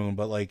Silvermoon,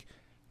 but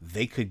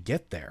they could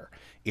get there.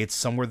 It's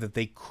somewhere that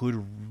they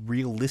could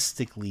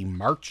realistically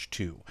march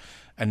to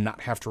and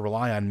not have to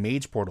rely on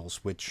mage portals,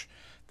 which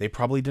they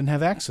probably didn't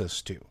have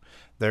access to.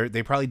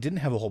 They probably didn't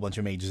have a whole bunch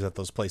of mages at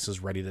those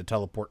places ready to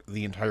teleport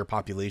the entire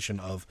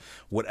population of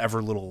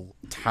whatever little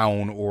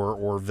town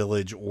or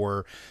village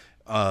or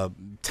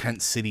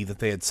tent city that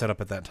they had set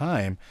up at that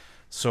time.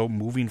 So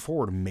moving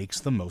forward makes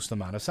the most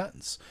amount of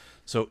sense.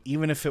 So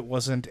even if it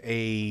wasn't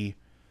they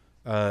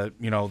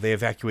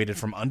evacuated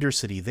from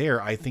Undercity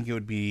there, I think it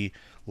would be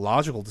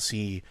logical to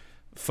see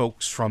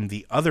folks from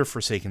the other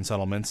Forsaken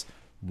settlements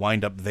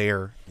wind up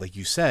there, like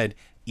you said,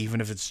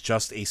 even if it's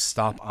just a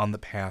stop on the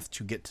path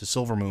to get to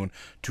Silvermoon,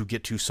 to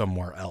get to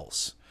somewhere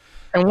else.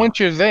 And once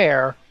you're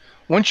there,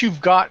 once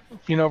you've got,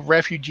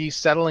 refugees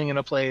settling in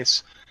a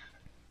place,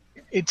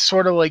 it's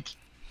sort of like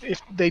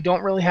if they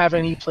don't really have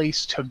any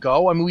place to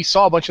go. I mean, we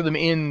saw a bunch of them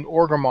in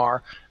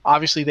Orgrimmar.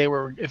 Obviously, they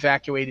were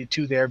evacuated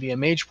to there via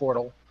Mage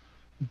Portal.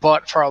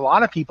 But for a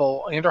lot of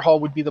people, Anderhall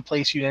would be the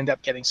place you'd end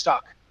up getting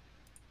stuck.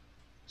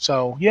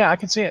 So, yeah, I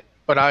can see it.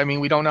 But, I mean,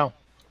 we don't know.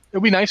 It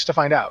would be nice to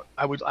find out.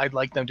 I'd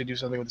like them to do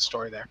something with the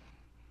story there.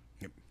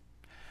 Yep.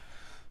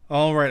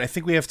 All right, I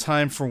think we have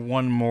time for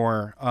one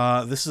more.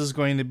 This is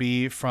going to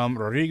be from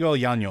Rodrigo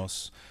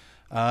Llanos.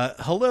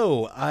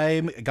 Hello, I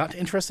got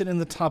interested in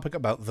the topic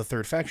about the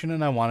third faction,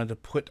 and I wanted to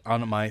put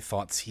on my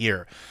thoughts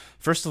here.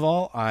 First of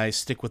all, I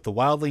stick with the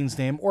Wildlings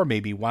name, or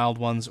maybe Wild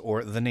Ones,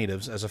 or the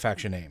Natives as a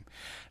faction name.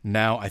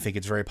 Now, I think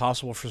it's very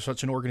possible for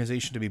such an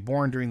organization to be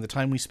born during the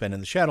time we spend in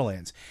the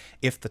Shadowlands.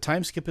 If the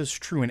time skip is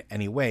true in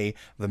any way,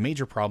 the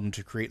major problem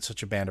to create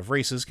such a band of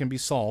races can be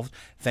solved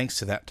thanks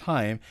to that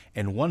time,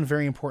 and one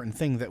very important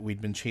thing that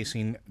we'd been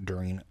chasing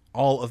during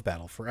all of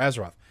Battle for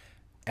Azeroth.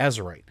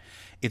 Azerite.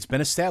 It's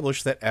been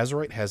established that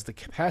Azerite has the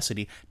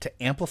capacity to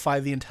amplify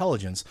the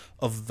intelligence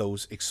of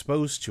those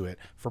exposed to it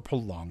for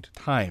prolonged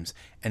times,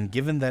 and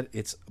given that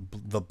it's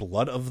the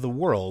blood of the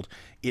world,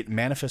 it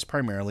manifests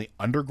primarily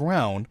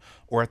underground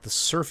or at the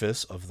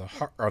surface of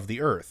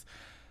the earth.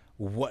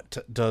 What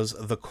does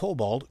the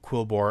Kobold,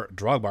 Quilboar,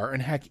 Drogbar,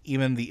 and heck,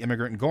 even the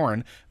immigrant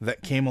Gorin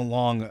that came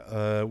along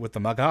with the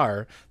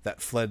Magar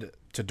that fled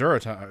to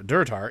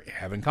Durotar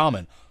have in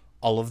common?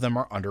 All of them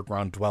are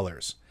underground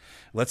dwellers.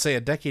 Let's say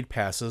a decade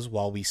passes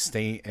while we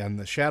stay in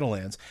the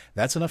Shadowlands.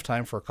 That's enough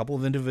time for a couple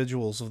of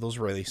individuals of those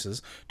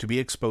races to be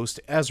exposed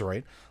to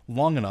Azerite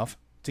long enough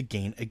to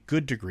gain a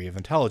good degree of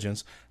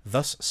intelligence,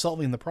 thus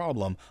solving the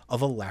problem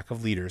of a lack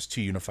of leaders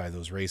to unify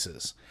those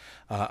races.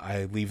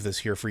 I leave this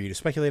here for you to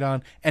speculate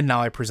on, and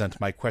now I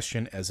present my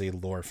question as a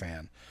lore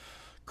fan.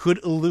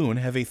 Could Elune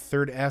have a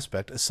third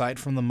aspect aside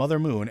from the Mother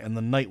Moon and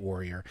the Night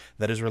Warrior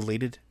that is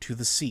related to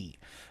the sea?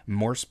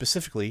 More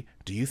specifically,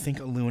 do you think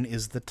Elune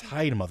is the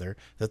Tide Mother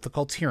that the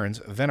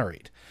Kultirans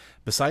venerate?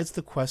 Besides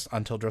the quest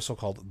on Teldrassil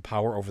called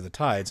Power Over the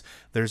Tides,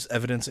 there's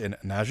evidence in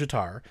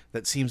Nazjatar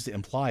that seems to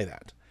imply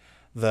that.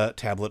 The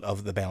Tablet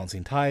of the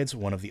Balancing Tides,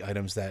 one of the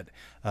items that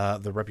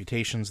the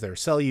reputations there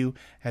sell you,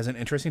 has an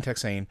interesting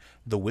text saying,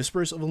 the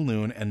whispers of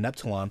Elune and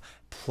Neptulon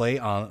play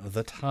on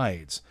the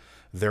tides.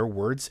 Their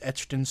words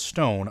etched in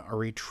stone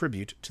are a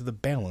tribute to the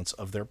balance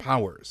of their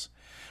powers.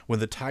 When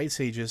the Tide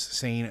Sages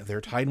saying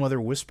their Tide Mother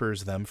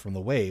whispers them from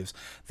the waves,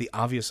 the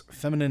obvious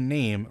feminine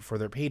name for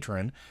their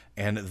patron,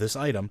 and this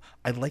item,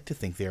 I'd like to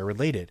think they are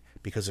related,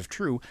 because if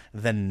true,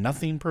 then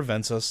nothing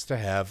prevents us to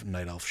have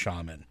Night Elf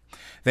Shaman.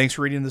 Thanks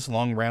for reading this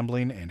long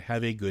rambling, and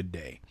have a good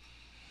day.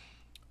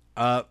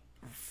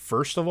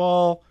 First of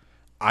all,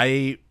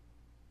 I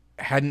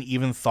hadn't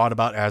even thought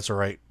about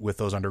Azerite with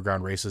those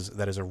underground races.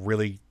 That is a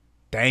really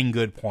dang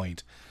good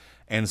point,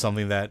 and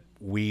something that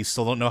we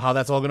still don't know how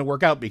that's all going to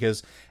work out,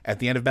 because at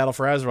the end of Battle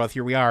for Azeroth,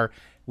 here we are,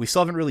 we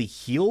still haven't really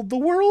healed the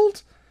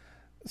world,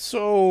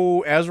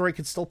 so Azerite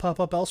could still pop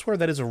up elsewhere.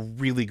 That is a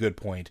really good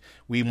point.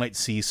 We might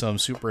see some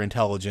super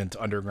intelligent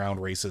underground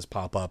races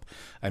pop up.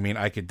 I mean,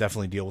 I could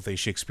definitely deal with a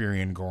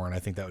Shakespearean Gorin. I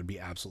think that would be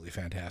absolutely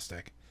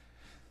fantastic.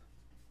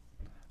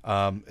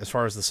 As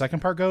far as the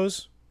second part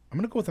goes, I'm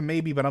going to go with a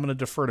maybe, but I'm going to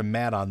defer to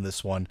Matt on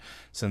this one,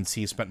 since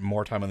he spent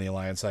more time on the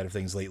Alliance side of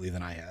things lately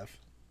than I have.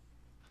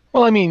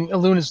 Well, I mean,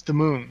 Elune is the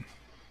moon,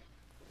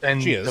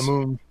 and She is.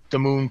 the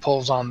moon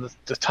pulls on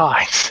the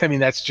tides. I mean,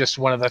 that's just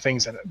one of the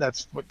things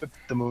that's what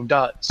the moon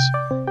does.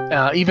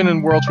 Even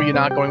in worlds where you're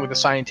not going with the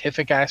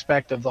scientific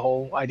aspect of the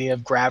whole idea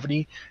of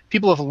gravity,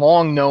 people have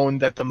long known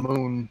that the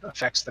moon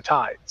affects the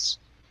tides.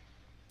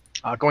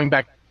 Going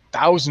back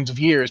thousands of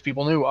years,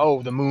 people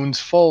knew, the moon's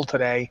full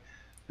today.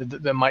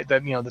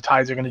 The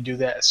tides are going to do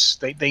this.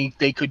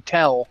 They could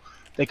tell,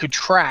 they could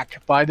track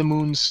by the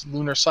moon's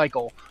lunar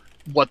cycle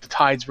what the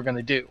tides were going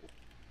to do.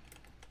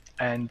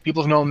 And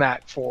people have known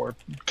that for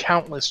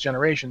countless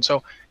generations.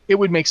 So it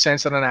would make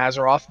sense that on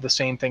Azeroth, the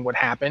same thing would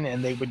happen,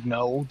 and they would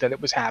know that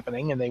it was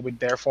happening, and they would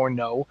therefore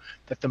know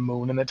that the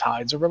moon and the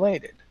tides are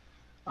related.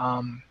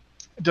 I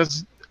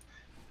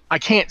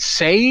can't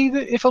say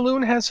that if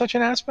Elune has such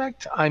an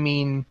aspect. I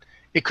mean,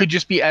 it could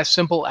just be as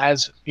simple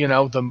as,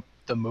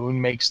 the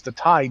moon makes the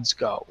tides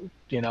go.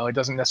 It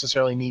doesn't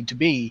necessarily need to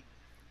be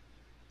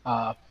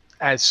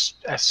as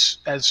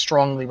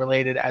strongly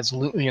related as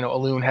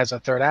Elune has a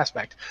third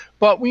aspect.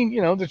 But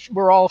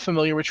we're all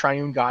familiar with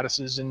triune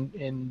goddesses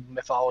in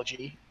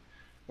mythology.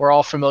 We're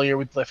all familiar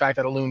with the fact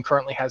that Elune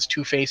currently has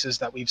two faces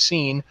that we've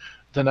seen: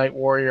 the Night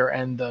Warrior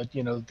and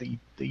the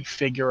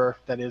figure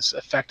that is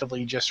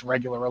effectively just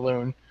regular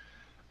Elune.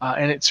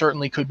 and it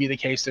certainly could be the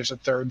case. There's a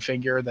third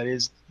figure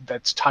that's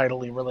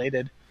tidally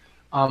related.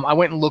 I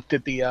went and looked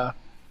at the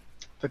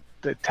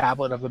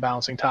tablet of the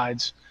Balancing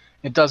Tides.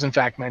 It does in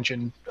fact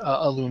mention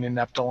Elune and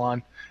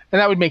Neptulon, and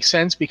that would make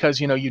sense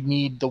because you'd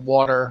need the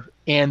water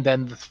and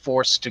then the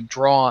force to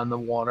draw on the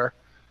water,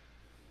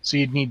 so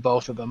you'd need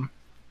both of them.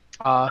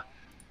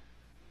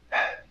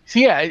 So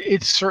yeah,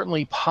 it's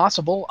certainly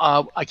possible.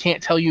 I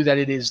can't tell you that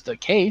it is the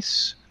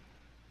case,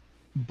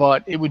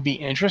 but it would be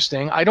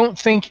interesting. I don't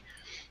think.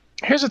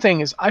 Here's the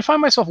thing: is I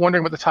find myself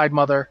wondering about the Tide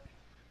Mother.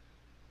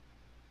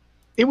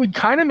 It would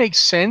kind of make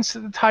sense that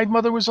the Tide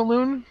Mother was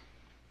Elune,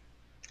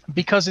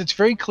 because it's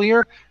very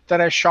clear that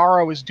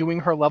Ashara was doing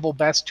her level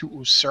best to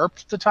usurp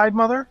the Tide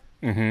Mother.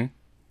 Mm-hmm.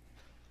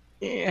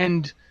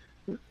 And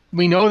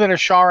we know that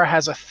Ashara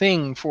has a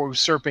thing for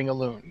usurping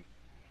Elune.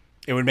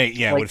 It would make,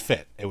 it would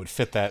fit. It would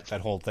fit that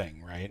whole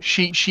thing, right?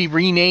 She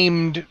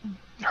renamed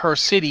her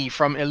city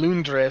from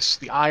Elundris,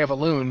 the Eye of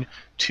Elune,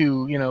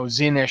 to,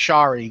 Zin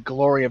Ashari,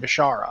 Glory of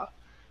Ashara.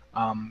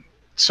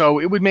 So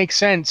it would make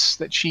sense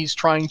that she's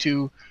trying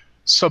to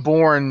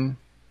suborn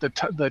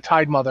the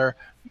Tide Mother,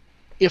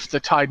 if the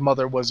Tide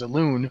Mother was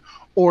Elune,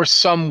 or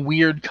some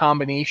weird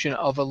combination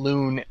of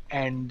Elune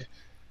and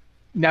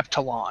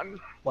Neptulon.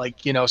 Like,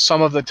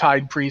 some of the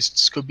Tide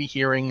Priests could be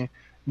hearing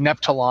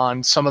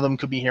Neptulon, some of them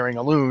could be hearing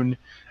Elune,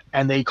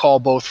 and they call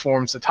both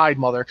forms the Tide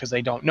Mother because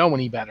they don't know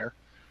any better.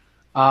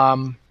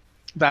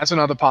 That's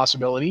another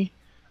possibility.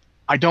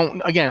 I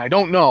don't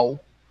know,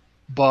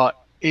 but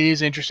it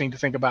is interesting to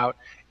think about.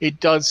 It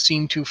does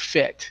seem to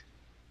fit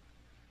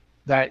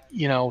that,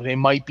 they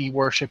might be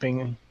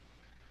worshiping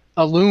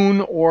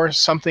Elune or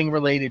something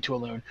related to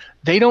Elune.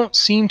 They don't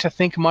seem to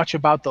think much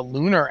about the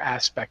lunar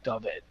aspect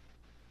of it.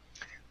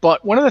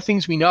 But one of the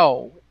things we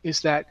know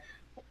is that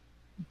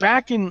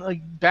back when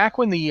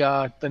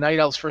the Night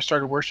Elves first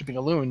started worshiping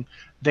Elune,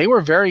 they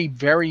were very,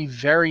 very,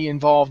 very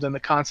involved in the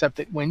concept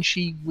that when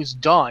she was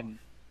done,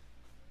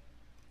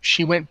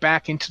 she went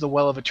back into the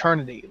Well of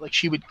Eternity. Like,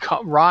 she would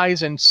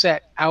rise and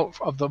set out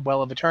of the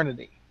Well of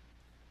Eternity.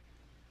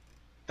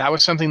 That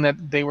was something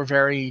that they were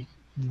very,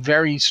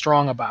 very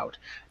strong about.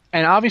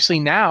 And obviously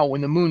now,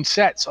 when the moon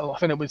sets,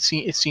 often it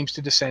seems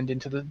to descend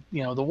into the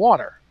the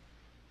water.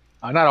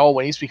 Not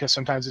always, because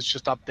sometimes it's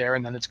just up there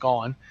and then it's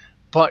gone.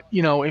 But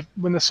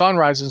when the sun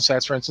rises and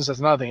sets, for instance, that's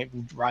another thing. It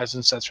rises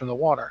and sets from the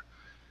water,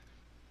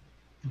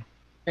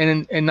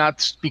 and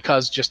not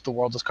because just the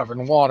world is covered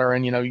in water,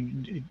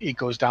 and it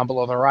goes down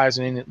below the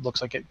horizon and it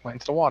looks like it went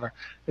into the water.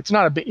 It's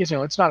not a big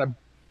it's not a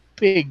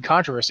big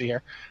controversy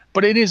here,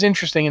 but it is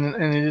interesting and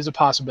it is a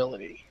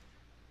possibility.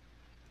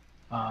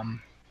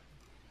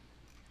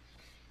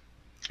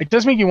 It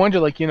does make you wonder,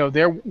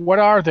 what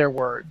are their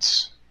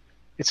words?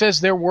 It says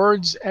their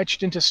words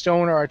etched into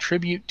stone are a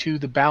tribute to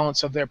the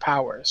balance of their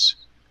powers.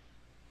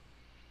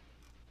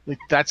 Like,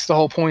 that's the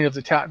whole point of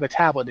the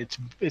tablet.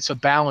 It's a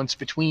balance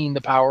between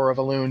the power of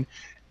Elune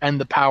and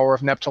the power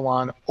of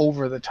Neptulon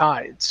over the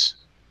tides.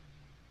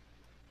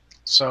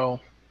 So,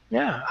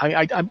 yeah,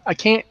 I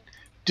can't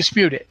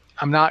dispute it.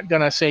 I'm not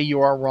gonna say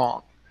you are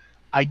wrong.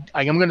 I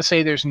am going to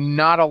say there's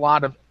not a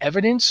lot of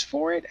evidence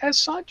for it as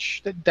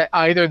such, that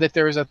either that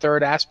there is a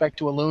third aspect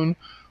to Elune,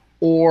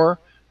 or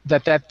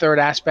that third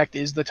aspect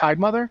is the Tide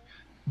Mother.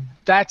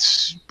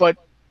 But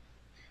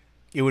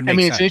it would make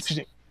sense. It's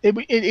interesting.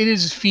 It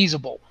is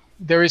feasible.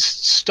 There is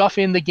stuff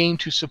in the game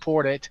to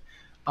support it.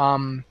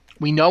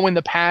 We know in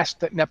the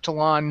past that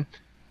Neptulon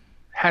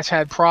has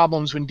had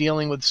problems when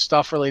dealing with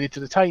stuff related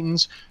to the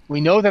Titans. We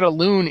know that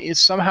Elune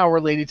is somehow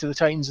related to the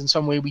Titans in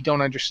some way we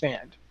don't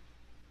understand,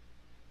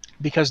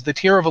 because the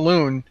Tear of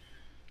Elune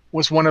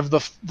was one of the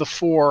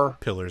four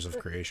pillars of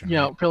creation.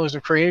 Pillars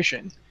of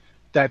creation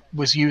that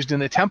was used in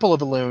the Temple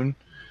of Elune,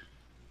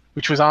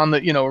 which was on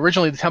the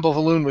originally the Temple of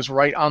Elune was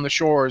right on the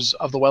shores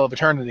of the Well of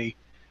Eternity,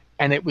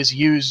 and it was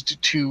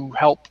used to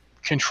help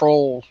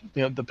control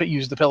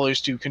use the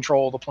pillars to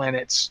control the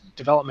planet's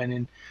development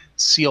and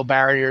seal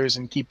barriers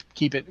and keep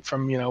it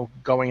from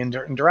going in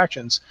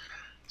directions.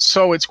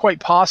 So it's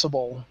quite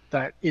possible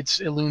that it's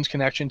Elune's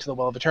connection to the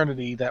Well of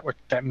Eternity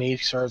that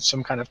made her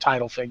some kind of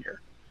tidal figure.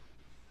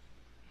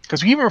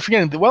 Because we even were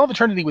forgetting, the Well of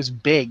Eternity was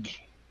big.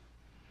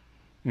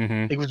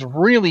 Mm-hmm. It was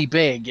really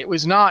big. It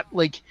was not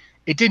like,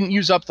 it didn't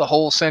use up the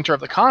whole center of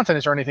the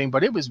continent or anything,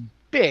 but it was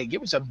big.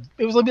 It was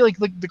like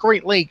the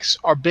Great Lakes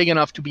are big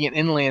enough to be an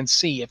inland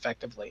sea,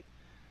 effectively.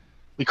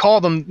 We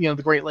call them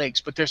the Great Lakes,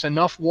 but there's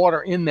enough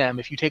water in them.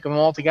 If you take them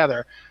all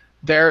together,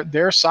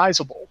 they're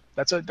sizable.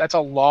 That's a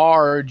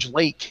large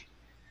lake,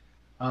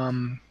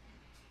 and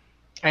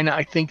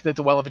I think that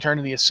the Well of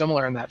Eternity is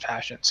similar in that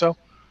fashion. So,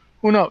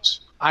 who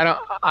knows?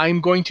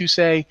 I'm going to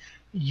say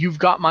you've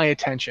got my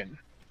attention.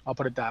 I'll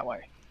put it that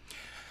way.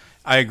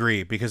 I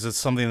agree, because it's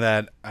something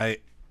that I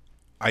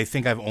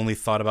think I've only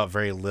thought about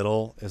very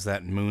little, is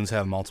that moons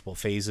have multiple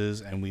phases,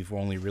 and we've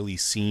only really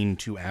seen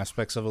two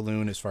aspects of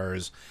Elune as far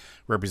as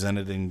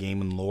represented in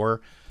game and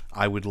lore.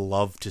 I would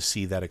love to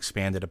see that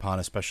expanded upon,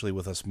 especially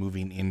with us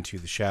moving into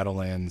the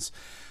Shadowlands,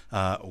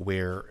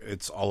 where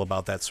it's all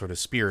about that sort of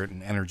spirit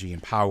and energy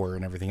and power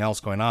and everything else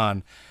going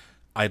on.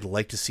 I'd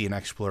like to see an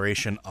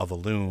exploration of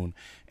Elune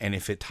and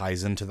if it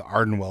ties into the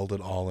Ardenweld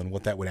at all and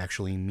what that would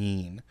actually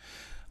mean.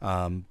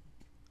 I'm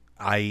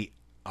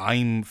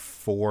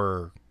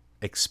for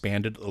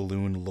expanded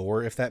Elune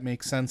lore, if that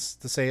makes sense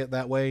to say it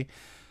that way.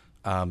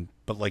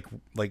 But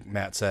like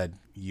Matt said,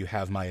 you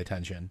have my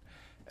attention,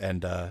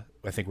 and I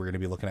think we're going to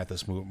be looking at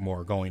this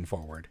more going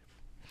forward.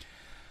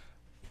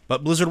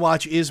 But Blizzard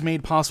Watch is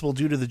made possible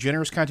due to the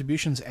generous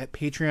contributions at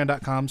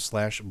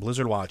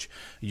patreon.com/BlizzardWatch.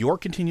 Your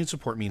continued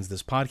support means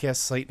this podcast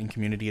site and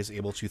community is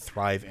able to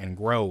thrive and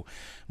grow.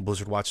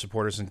 Blizzard Watch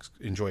supporters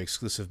enjoy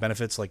exclusive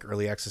benefits like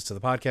early access to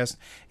the podcast,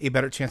 a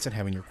better chance at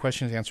having your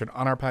questions answered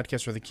on our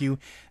podcast or the queue,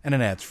 and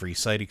an ads-free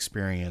site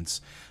experience.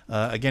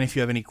 Again, if you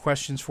have any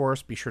questions for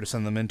us, be sure to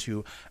send them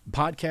into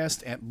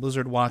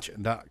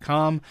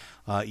podcast@blizzardwatch.com.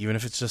 Even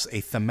if it's just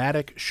a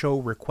thematic show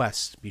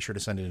request, be sure to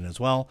send it in as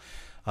well.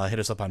 Hit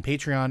us up on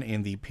Patreon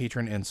in the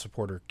Patron and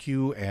Supporter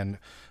Q and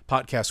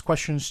Podcast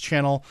Questions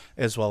channel,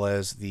 as well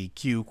as the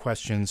Q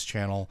Questions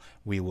channel.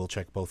 We will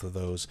check both of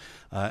those.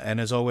 And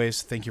as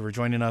always, thank you for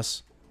joining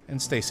us, and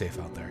stay safe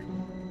out there.